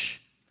bush.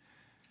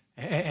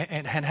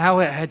 And how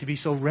it had to be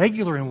so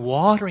regular in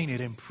watering it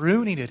and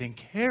pruning it and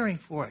caring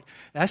for it.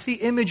 That's the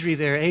imagery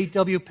there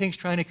A.W. Pink's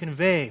trying to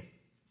convey.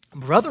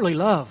 Brotherly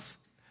love.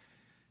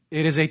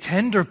 It is a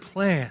tender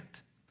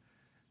plant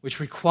which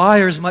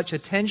requires much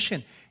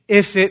attention.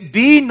 If it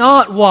be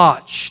not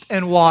watched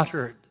and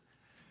watered,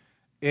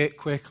 it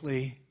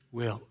quickly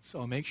wilts.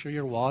 So make sure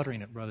you're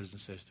watering it, brothers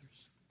and sisters.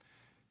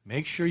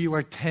 Make sure you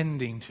are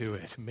tending to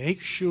it.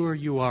 Make sure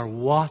you are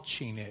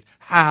watching it.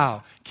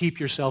 How? Keep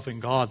yourself in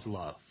God's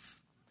love.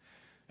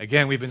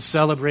 Again, we've been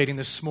celebrating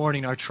this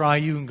morning our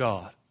triune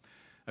God.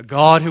 A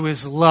God who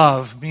is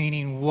love,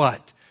 meaning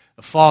what?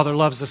 The Father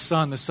loves the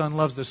Son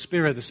loves the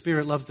Spirit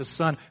loves the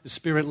Son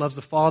loves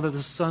the Father,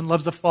 the Son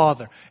loves the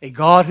Father. A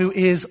God who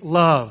is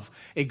love.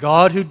 A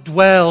God who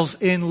dwells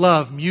in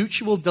love,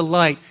 mutual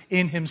delight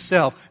in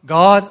Himself.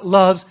 God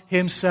loves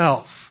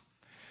Himself.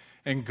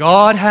 And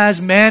God has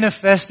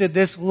manifested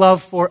this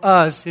love for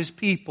us, His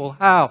people.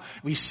 How?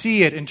 We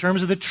see it in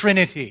terms of the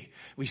Trinity.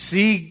 We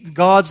see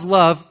God's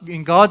love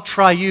in God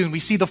triune. We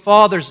see the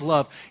Father's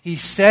love. He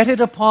set it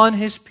upon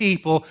His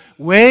people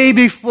way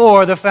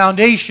before the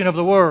foundation of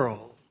the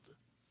world.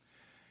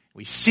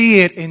 We see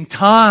it in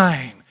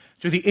time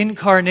through the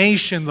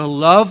incarnation, the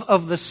love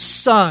of the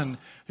Son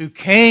who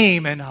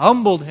came and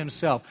humbled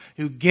Himself,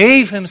 who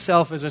gave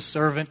Himself as a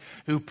servant,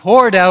 who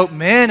poured out,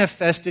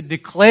 manifested,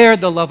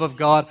 declared the love of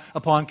God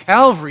upon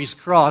Calvary's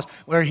cross,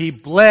 where He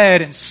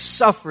bled and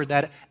suffered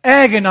that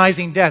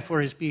agonizing death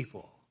for His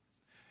people.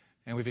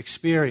 And we've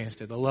experienced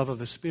it, the love of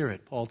the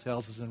Spirit. Paul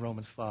tells us in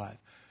Romans 5.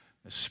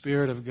 The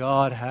Spirit of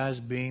God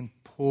has been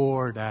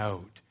poured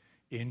out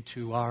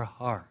into our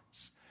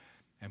hearts.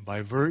 And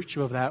by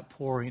virtue of that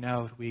pouring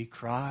out, we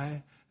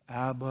cry,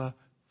 Abba,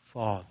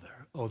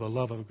 Father. Oh, the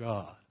love of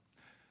God.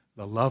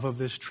 The love of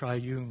this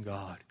triune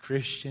God.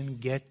 Christian,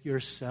 get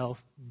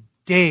yourself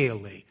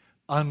daily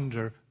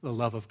under the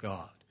love of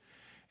God.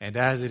 And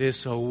as it is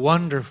so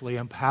wonderfully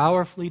and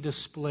powerfully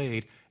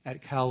displayed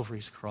at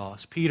Calvary's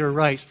cross. Peter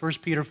writes,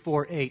 1 Peter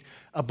 4:8,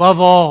 above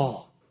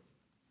all,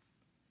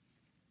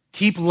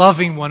 keep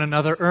loving one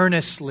another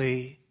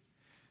earnestly.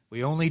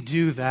 We only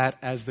do that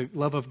as the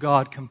love of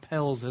God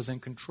compels us and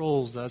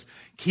controls us.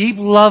 Keep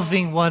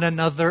loving one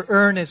another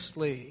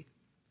earnestly,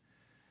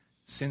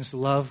 since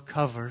love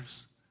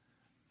covers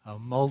a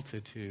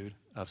multitude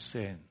of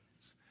sins.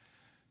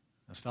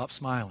 Now stop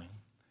smiling,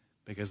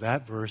 because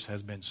that verse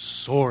has been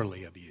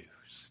sorely abused.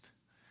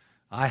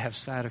 I have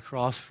sat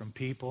across from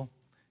people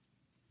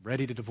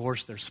ready to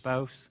divorce their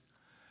spouse,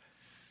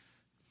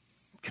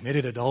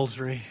 committed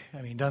adultery,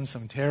 done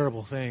some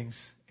terrible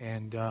things,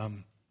 and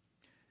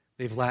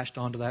they've latched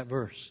onto that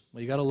verse. Well,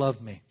 you got to love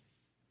me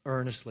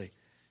earnestly,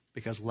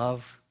 because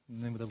love,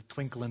 and then with a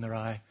twinkle in their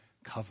eye,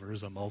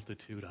 covers a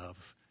multitude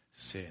of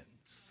sins.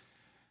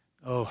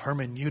 Oh,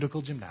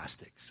 hermeneutical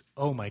gymnastics.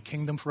 Oh, my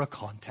kingdom for a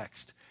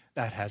context.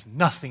 That has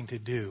nothing to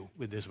do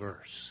with this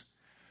verse.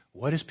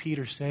 What is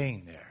Peter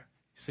saying there?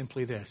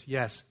 Simply this,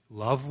 yes,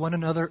 love one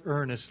another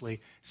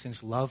earnestly,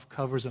 since love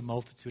covers a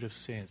multitude of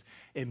sins.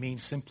 It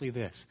means simply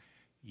this,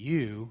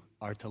 you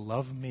are to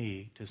love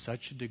me to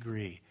such a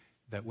degree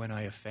that when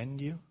I offend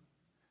you,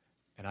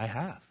 and I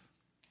have,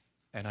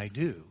 and I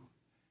do,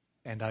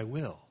 and I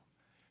will,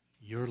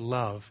 your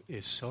love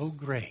is so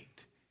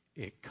great,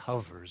 it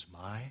covers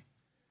my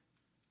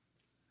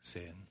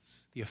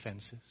sins, the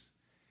offenses.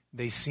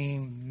 They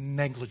seem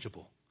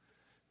negligible.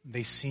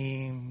 They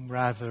seem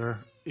rather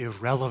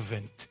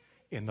irrelevant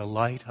in the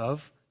light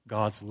of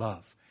God's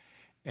love.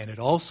 And it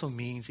also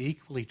means,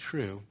 equally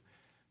true,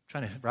 I'm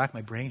trying to rack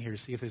my brain here to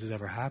see if this has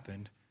ever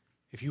happened,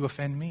 if you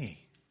offend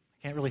me.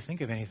 I can't really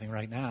think of anything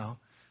right now.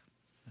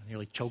 I'm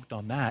nearly choked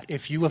on that.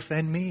 If you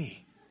offend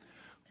me,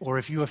 or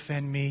if you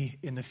offend me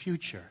in the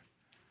future,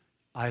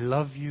 I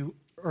love you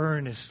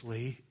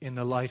earnestly in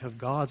the light of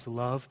God's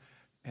love.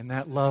 And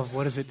that love,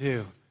 what does it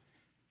do?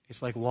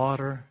 It's like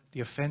water. The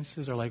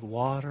offenses are like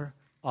water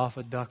off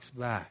a duck's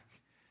back,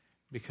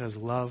 because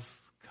love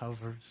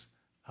covers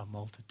a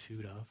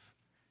multitude of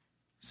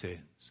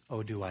sins.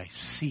 Oh, do I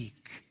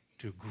seek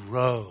to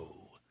grow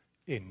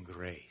in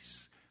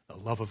grace, the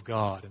love of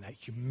God, and that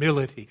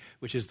humility,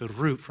 which is the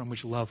root from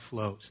which love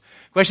flows.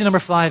 Question number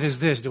 5 is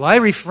this: do I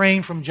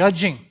refrain from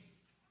judging?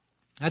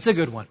 That's a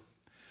good one.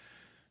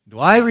 Do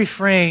I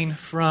refrain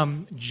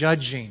from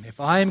judging? If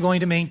I am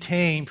going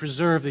to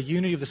preserve the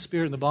unity of the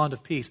Spirit and the bond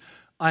of peace,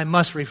 I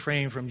must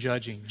refrain from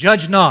judging.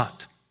 Judge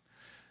not,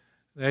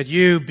 that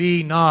you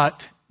be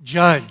not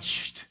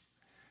judged.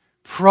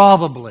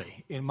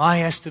 Probably, in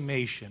my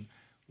estimation,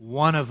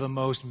 one of the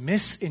most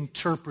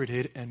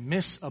misinterpreted and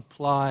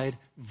misapplied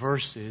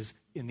verses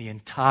in the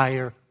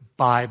entire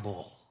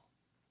Bible.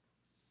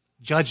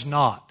 Judge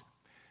not,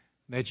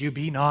 that you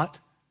be not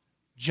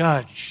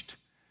judged.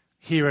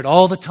 Hear it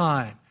all the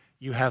time.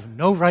 You have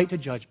no right to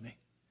judge me.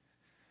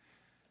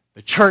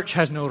 The church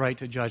has no right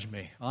to judge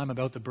me. I'm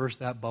about to burst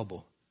that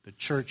bubble. The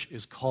church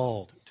is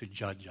called to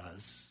judge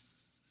us.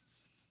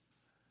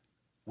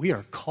 We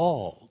are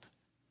called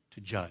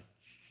to judge.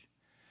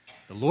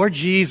 The Lord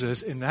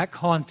Jesus, in that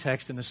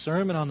context, in the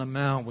Sermon on the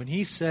Mount, when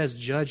He says,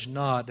 judge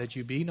not, that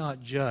you be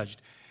not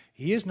judged,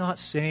 He is not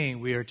saying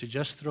we are to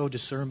just throw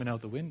discernment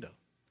out the window.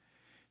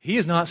 He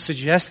is not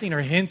suggesting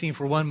or hinting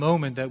for one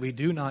moment that we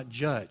do not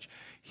judge.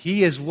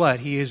 He is what?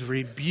 He is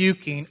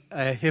rebuking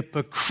a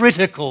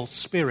hypocritical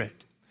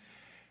spirit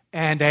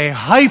and a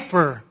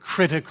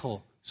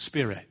hypercritical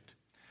spirit.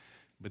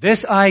 But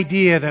this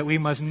idea that we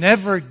must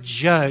never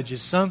judge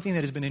is something that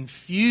has been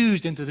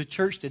infused into the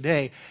church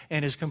today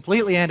and is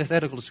completely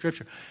antithetical to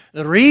Scripture.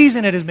 The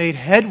reason it has made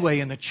headway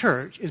in the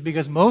church is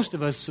because most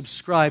of us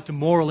subscribe to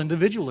moral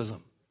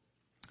individualism.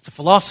 It's a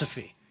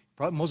philosophy.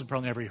 Most have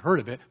probably never heard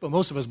of it, but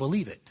most of us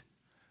believe it.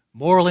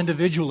 Moral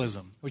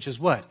individualism, which is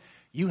what?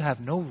 You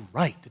have no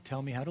right to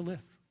tell me how to live.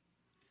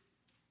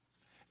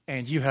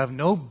 And you have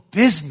no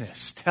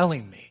business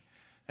telling me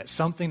that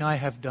something I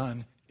have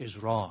done is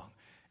wrong.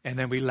 And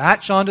then we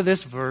latch onto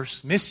this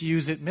verse,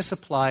 misuse it,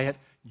 misapply it,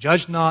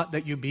 judge not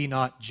that you be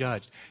not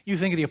judged. You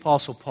think of the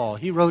Apostle Paul.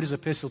 He wrote his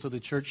epistle to the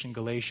church in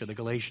Galatia, the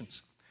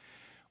Galatians.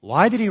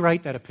 Why did he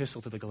write that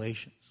epistle to the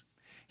Galatians?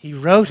 He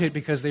wrote it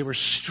because they were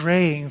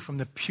straying from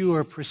the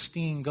pure,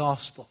 pristine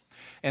gospel.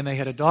 And they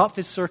had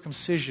adopted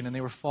circumcision, and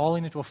they were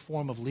falling into a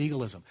form of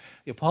legalism.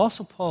 The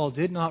Apostle Paul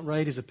did not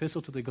write his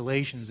epistle to the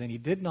Galatians, and he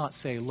did not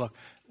say, look,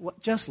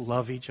 just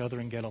love each other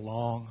and get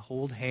along,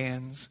 hold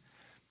hands,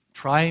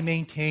 try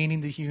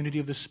maintaining the unity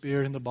of the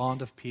Spirit and the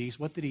bond of peace.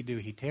 What did he do?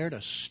 He teared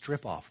a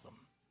strip off them,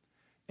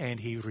 and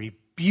he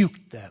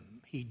rebuked them.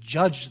 He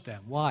judged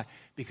them. Why?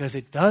 Because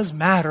it does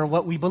matter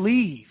what we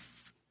believe.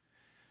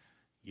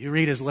 You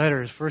read his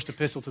letter, his first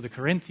epistle to the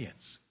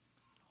Corinthians.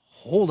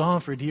 Hold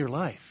on for dear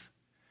life.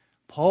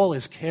 Paul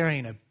is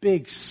carrying a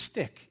big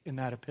stick in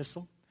that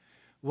epistle.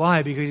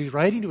 Why? Because he's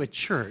writing to a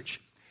church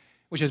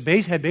which had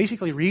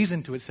basically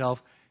reasoned to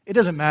itself, it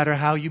doesn't matter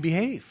how you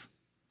behave.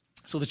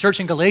 So the church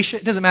in Galatia,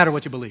 it doesn't matter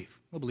what you believe.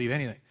 We'll believe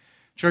anything.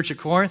 Church at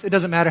Corinth, it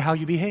doesn't matter how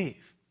you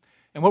behave.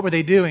 And what were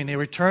they doing? They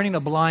were turning a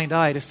blind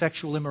eye to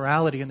sexual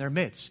immorality in their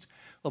midst.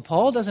 Well,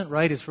 Paul doesn't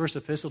write his first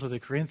epistle to the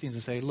Corinthians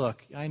and say,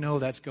 look, I know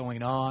that's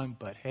going on,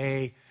 but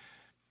hey,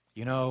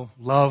 you know,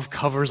 love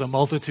covers a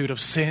multitude of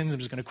sins. I'm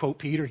just going to quote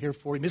Peter here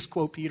for you,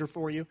 misquote Peter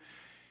for you.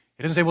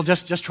 It doesn't say, well,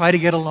 just try to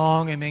get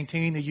along and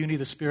maintain the unity of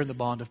the Spirit and the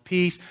bond of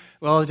peace.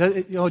 Well,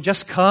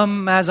 just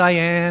come as I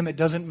am. It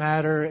doesn't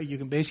matter. You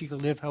can basically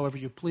live however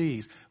you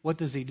please. What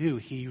does he do?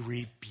 He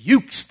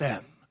rebukes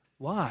them.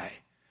 Why?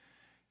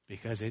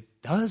 Because it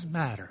does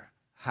matter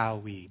how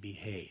we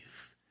behave.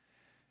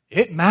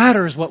 It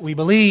matters what we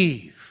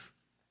believe.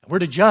 We're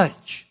to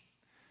judge.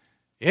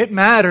 It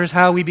matters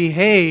how we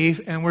behave,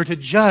 and we're to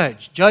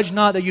judge. Judge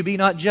not that you be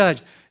not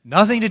judged.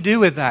 Nothing to do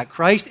with that.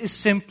 Christ is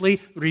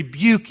simply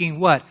rebuking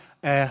what?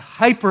 A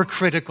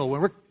hypercritical, where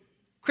we're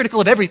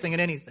critical of everything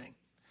and anything,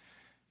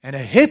 and a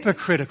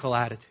hypocritical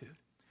attitude.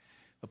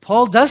 But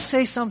Paul does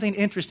say something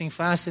interesting,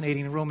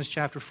 fascinating in Romans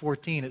chapter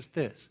 14. It's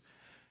this.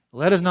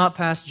 Let us not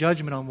pass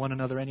judgment on one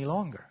another any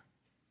longer.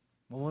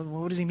 Well,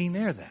 what does he mean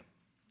there then?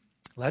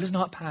 Let us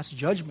not pass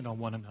judgment on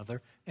one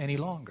another any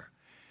longer.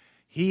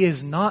 He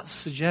is not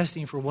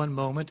suggesting for one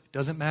moment, it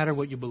doesn't matter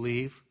what you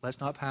believe,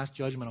 let's not pass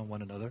judgment on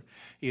one another.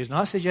 He is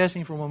not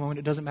suggesting for one moment,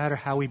 it doesn't matter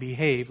how we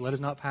behave, let us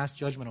not pass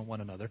judgment on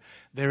one another.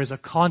 There is a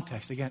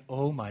context. Again,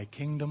 oh my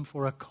kingdom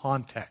for a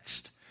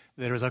context.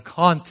 There is a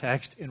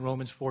context in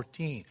Romans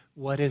 14.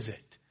 What is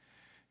it?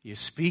 He is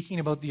speaking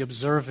about the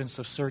observance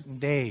of certain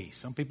days.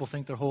 Some people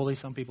think they're holy,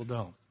 some people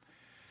don't.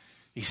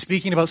 He's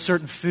speaking about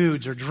certain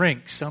foods or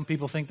drinks. Some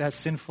people think that's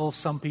sinful,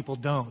 some people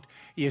don't.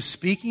 He is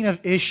speaking of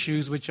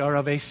issues which are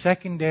of a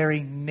secondary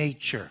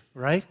nature,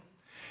 right?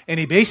 And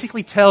he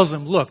basically tells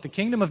them, look, the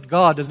kingdom of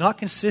God does not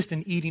consist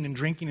in eating and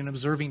drinking and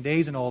observing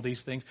days and all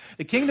these things.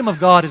 The kingdom of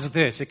God is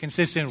this. It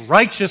consists in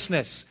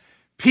righteousness,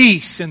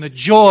 peace, and the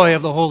joy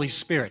of the Holy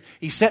Spirit.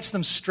 He sets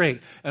them straight.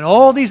 And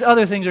all these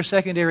other things are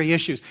secondary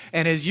issues.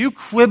 And as you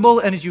quibble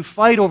and as you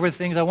fight over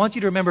things, I want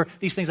you to remember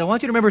these things. I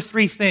want you to remember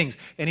three things.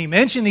 And he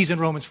mentioned these in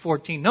Romans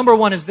 14. Number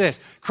one is this.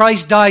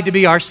 Christ died to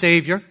be our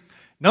Savior.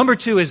 Number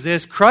two is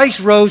this. Christ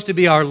rose to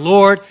be our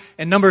Lord.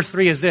 And number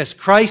three is this.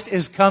 Christ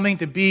is coming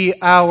to be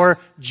our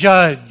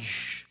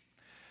judge.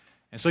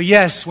 And so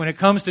yes, when it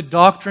comes to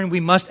doctrine,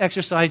 we must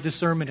exercise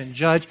discernment and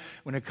judge.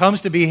 When it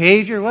comes to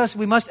behavior, well,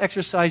 we must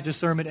exercise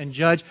discernment and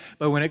judge.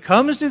 But when it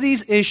comes to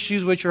these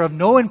issues which are of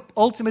no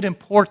ultimate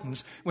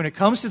importance, when it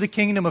comes to the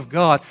kingdom of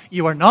God,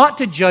 you are not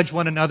to judge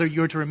one another.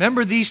 You are to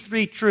remember these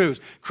three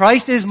truths.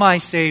 Christ is my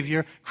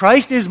Savior,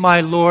 Christ is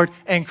my Lord,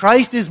 and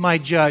Christ is my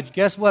judge.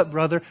 Guess what,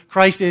 brother?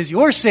 Christ is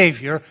your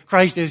Savior,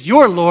 Christ is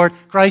your Lord,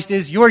 Christ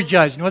is your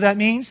judge. You know what that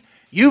means?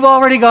 You've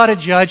already got a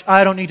judge.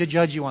 I don't need to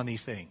judge you on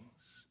these things.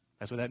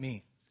 That's what that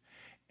means.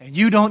 And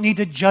you don't need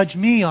to judge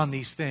me on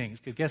these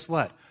things, because guess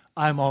what?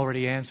 I'm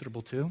already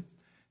answerable to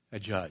a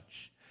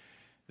judge.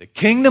 The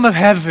kingdom of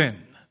heaven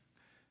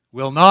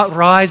will not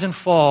rise and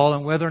fall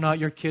on whether or not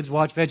your kids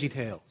watch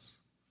VeggieTales.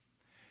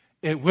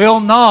 It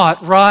will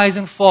not rise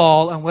and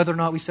fall on whether or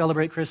not we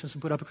celebrate Christmas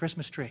and put up a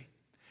Christmas tree.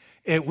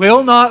 It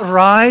will not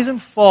rise and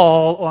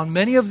fall on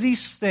many of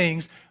these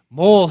things,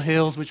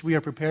 molehills, which we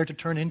are prepared to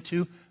turn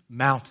into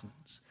mountains.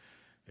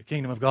 The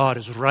kingdom of God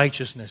is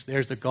righteousness.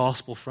 There's the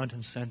gospel front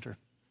and center.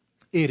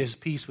 It is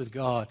peace with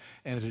God,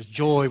 and it is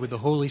joy with the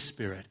Holy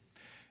Spirit.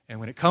 And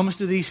when it comes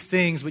to these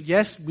things, but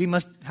yes, we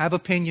must have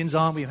opinions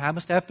on,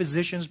 must have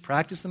positions,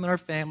 practice them in our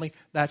family,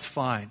 that's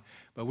fine.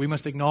 But we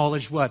must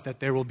acknowledge what? That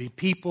there will be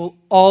people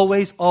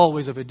always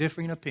of a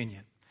differing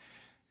opinion.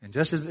 And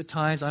just as at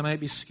times I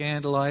might be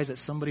scandalized that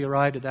somebody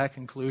arrived at that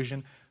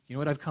conclusion, you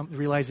know what the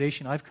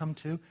realization I've come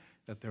to?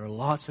 That there are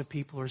lots of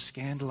people who are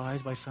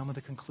scandalized by some of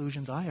the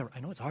conclusions I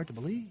know it's hard to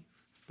believe,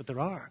 but there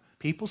are.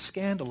 People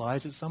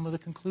scandalized at some of the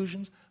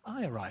conclusions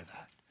I arrive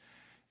at.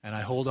 And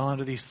I hold on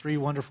to these three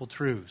wonderful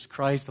truths.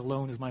 Christ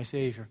alone is my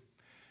Savior.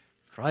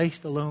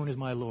 Christ alone is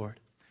my Lord.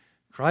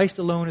 Christ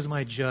alone is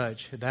my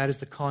judge. That is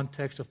the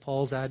context of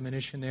Paul's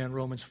admonition there in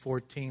Romans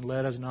 14.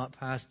 Let us not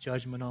pass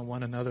judgment on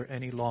one another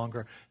any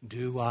longer.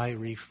 Do I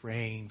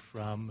refrain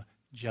from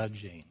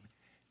judging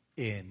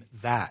in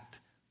that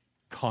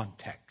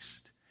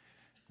context?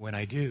 When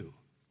I do,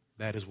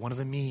 that is one of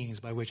the means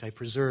by which I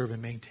preserve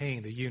and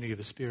maintain the unity of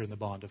the Spirit and the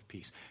bond of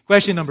peace.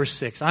 Question number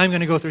 6. I'm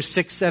going to go through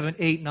 6, 7,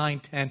 8, 9,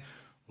 10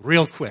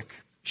 real quick.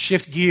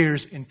 Shift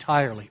gears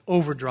entirely.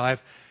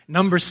 Overdrive.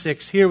 Number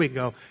 6, here we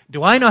go.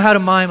 Do I know how to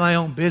mind my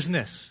own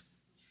business?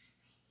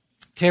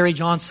 Terry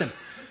Johnson.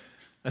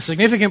 A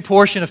significant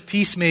portion of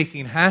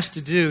peacemaking has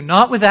to do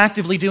not with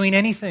actively doing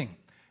anything,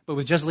 but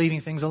with just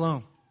leaving things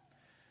alone.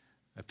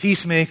 A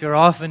peacemaker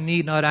often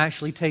need not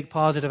actually take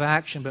positive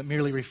action, but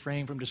merely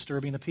refrain from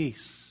disturbing the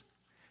peace.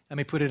 Let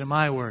me put it in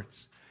my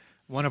words.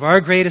 One of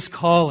our greatest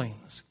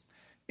callings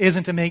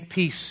isn't to make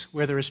peace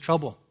where there is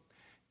trouble.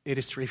 It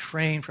is to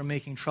refrain from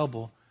making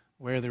trouble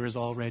where there is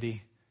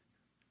already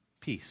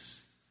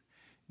peace.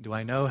 Do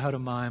I know how to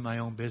mind my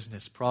own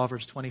business?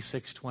 Proverbs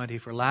 26:20,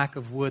 for lack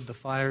of wood the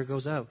fire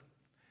goes out,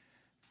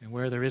 and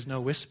where there is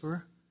no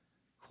whisper,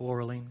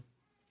 quarreling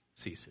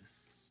ceases.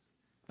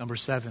 Number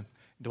 7,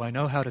 do I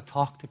know how to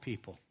talk to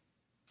people?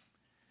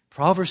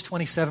 Proverbs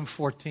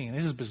 27:14,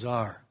 this is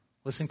bizarre.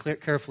 Listen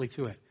carefully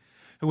to it.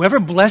 Whoever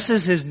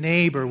blesses his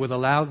neighbor with a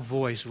loud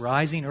voice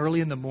rising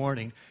early in the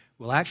morning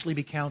will actually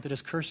be counted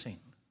as cursing.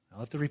 I'll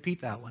have to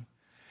repeat that one.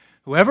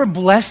 Whoever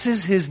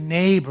blesses his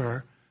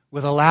neighbor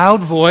with a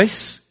loud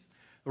voice,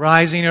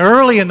 rising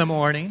early in the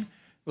morning,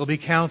 will be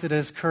counted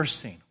as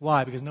cursing.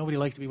 Why? Because nobody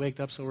likes to be waked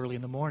up so early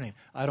in the morning.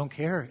 I don't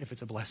care if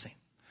it's a blessing.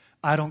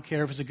 I don't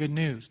care if it's a good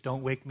news.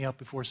 Don't wake me up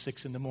before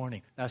 6 in the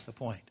morning. That's the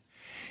point.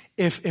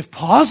 If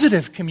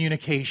positive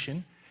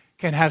communication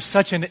can have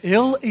such an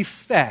ill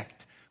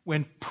effect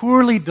when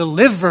poorly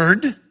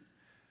delivered,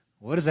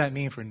 what does that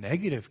mean for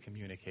negative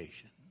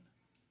communication?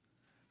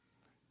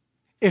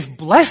 If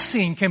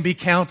blessing can be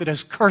counted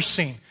as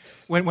cursing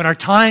when our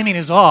timing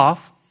is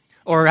off,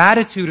 or our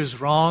attitude is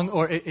wrong,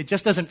 or it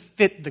just doesn't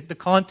fit the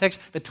context,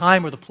 the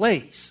time, or the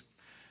place,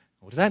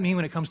 what does that mean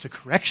when it comes to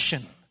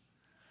correction?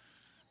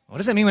 What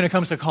does that mean when it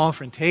comes to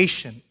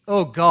confrontation?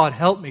 Oh, God,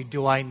 help me.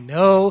 Do I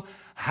know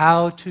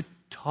how to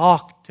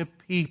talk to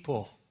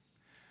people?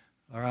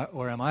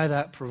 Or am I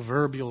that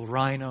proverbial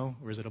rhino,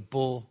 or is it a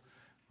bull,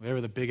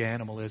 whatever the big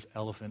animal is,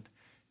 elephant,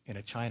 in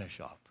a china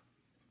shop?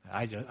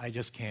 I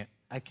just can't.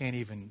 I can't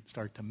even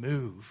start to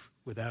move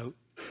without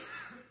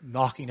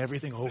knocking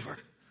everything over.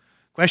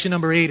 Question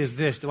number 8 is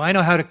this. Do I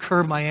know how to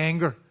curb my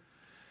anger?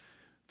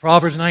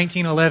 Proverbs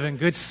 19:11,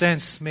 good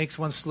sense makes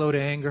one slow to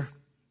anger.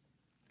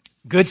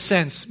 Good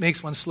sense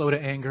makes one slow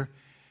to anger.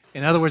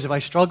 In other words, if I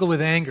struggle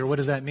with anger, what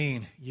does that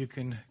mean? You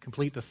can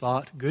complete the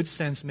thought. Good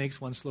sense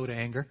makes one slow to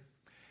anger.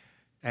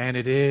 And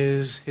it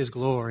is His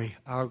glory,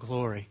 our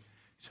glory,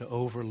 to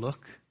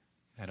overlook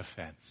an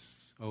offense.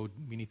 Oh,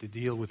 we need to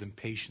deal with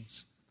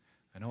impatience.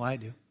 I know I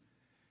do.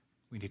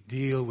 We need to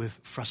deal with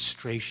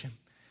frustration,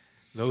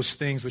 those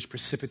things which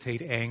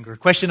precipitate anger.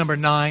 Question number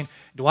 9,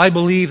 do I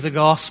believe the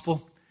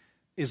gospel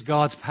is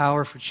God's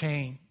power for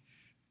change?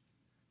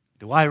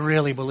 Do I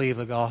really believe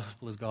the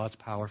gospel is God's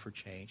power for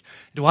change?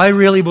 Do I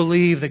really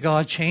believe that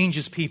God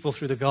changes people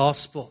through the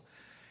gospel?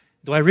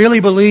 Do I really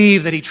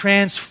believe that He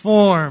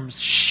transforms,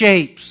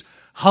 shapes,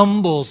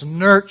 humbles,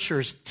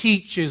 nurtures,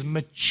 teaches,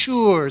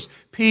 matures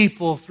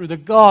people through the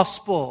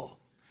gospel?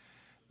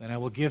 Then I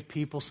will give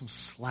people some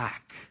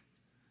slack.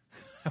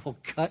 I will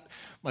cut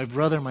my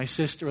brother, my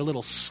sister a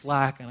little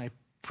slack, and I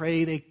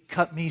pray they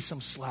cut me some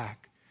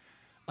slack.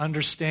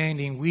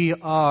 Understanding we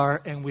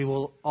are and we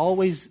will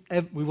always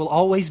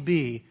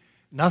be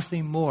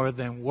nothing more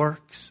than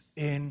works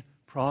in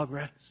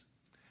progress.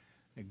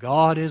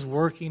 God is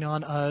working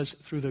on us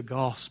through the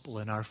gospel,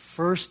 and our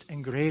first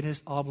and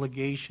greatest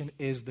obligation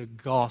is the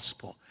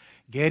gospel.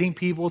 Getting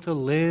people to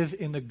live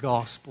in the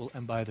gospel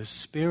and by the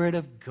Spirit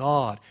of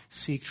God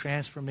seek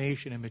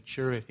transformation and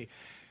maturity.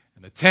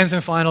 And the 10th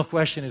and final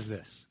question is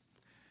this.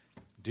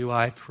 Do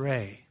I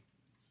pray?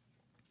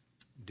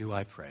 Do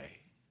I pray?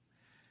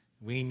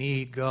 We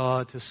need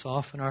God to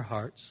soften our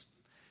hearts.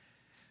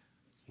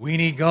 We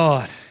need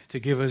God to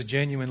give us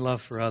genuine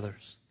love for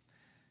others.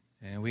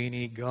 And we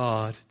need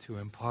God to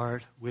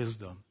impart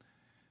wisdom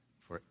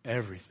for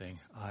everything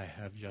I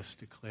have just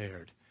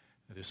declared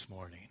this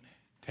morning.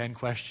 10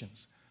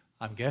 questions.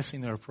 I'm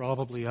guessing there are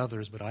probably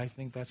others, but I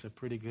think that's a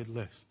pretty good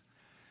list.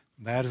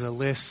 That is a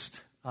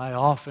list I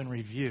often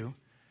review,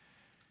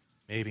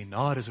 maybe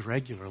not as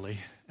regularly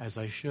as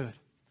I should.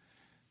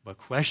 But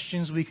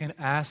questions we can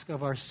ask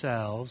of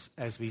ourselves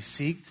as we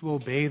seek to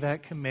obey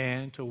that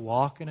command to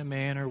walk in a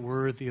manner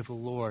worthy of the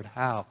Lord.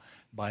 How?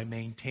 By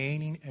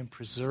maintaining and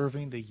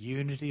preserving the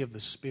unity of the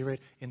Spirit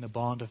in the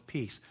bond of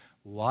peace.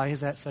 Why is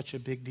that such a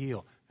big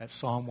deal? That's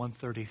Psalm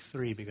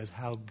 133, because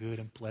how good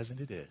and pleasant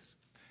it is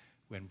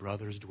when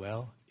brothers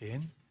dwell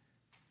in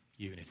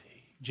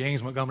unity.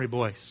 James Montgomery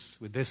Boyce.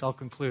 With this, I'll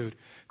conclude.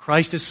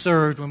 Christ is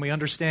served when we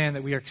understand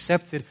that we are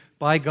accepted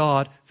by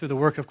God through the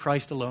work of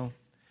Christ alone.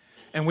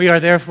 And we are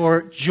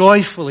therefore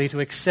joyfully to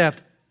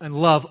accept and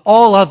love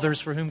all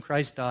others for whom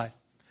Christ died.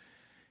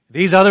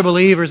 These other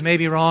believers may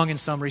be wrong in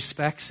some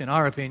respects, in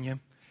our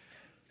opinion,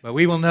 but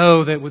we will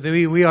know that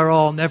we are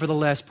all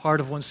nevertheless part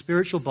of one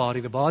spiritual body,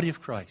 the body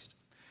of Christ,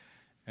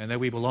 and that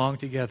we belong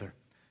together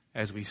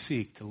as we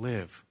seek to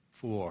live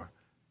for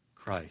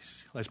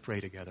Christ. Let's pray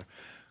together.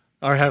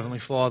 Our Heavenly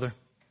Father,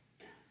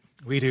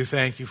 we do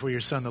thank you for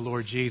your Son, the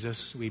Lord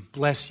Jesus. We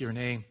bless your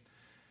name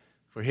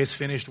for his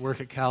finished work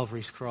at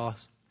Calvary's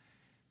cross.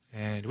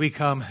 And we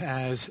come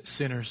as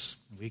sinners.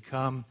 We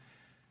come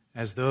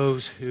as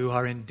those who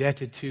are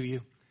indebted to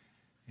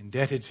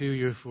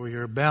you for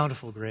your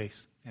bountiful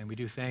grace. And we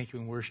do thank you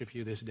and worship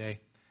you this day.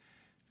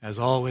 As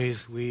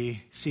always,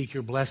 we seek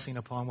your blessing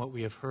upon what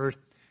we have heard.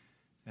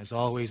 As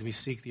always, we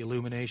seek the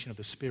illumination of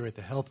the Spirit,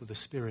 the help of the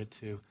Spirit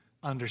to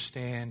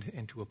understand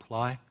and to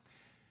apply.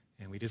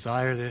 And we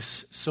desire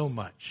this so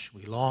much.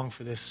 We long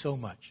for this so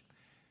much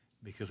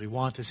because we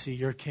want to see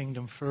your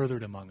kingdom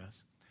furthered among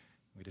us.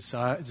 We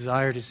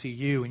desire to see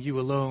you and you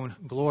alone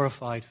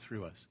glorified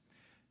through us.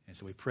 And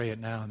so we pray it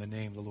now in the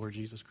name of the Lord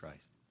Jesus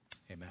Christ.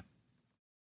 Amen.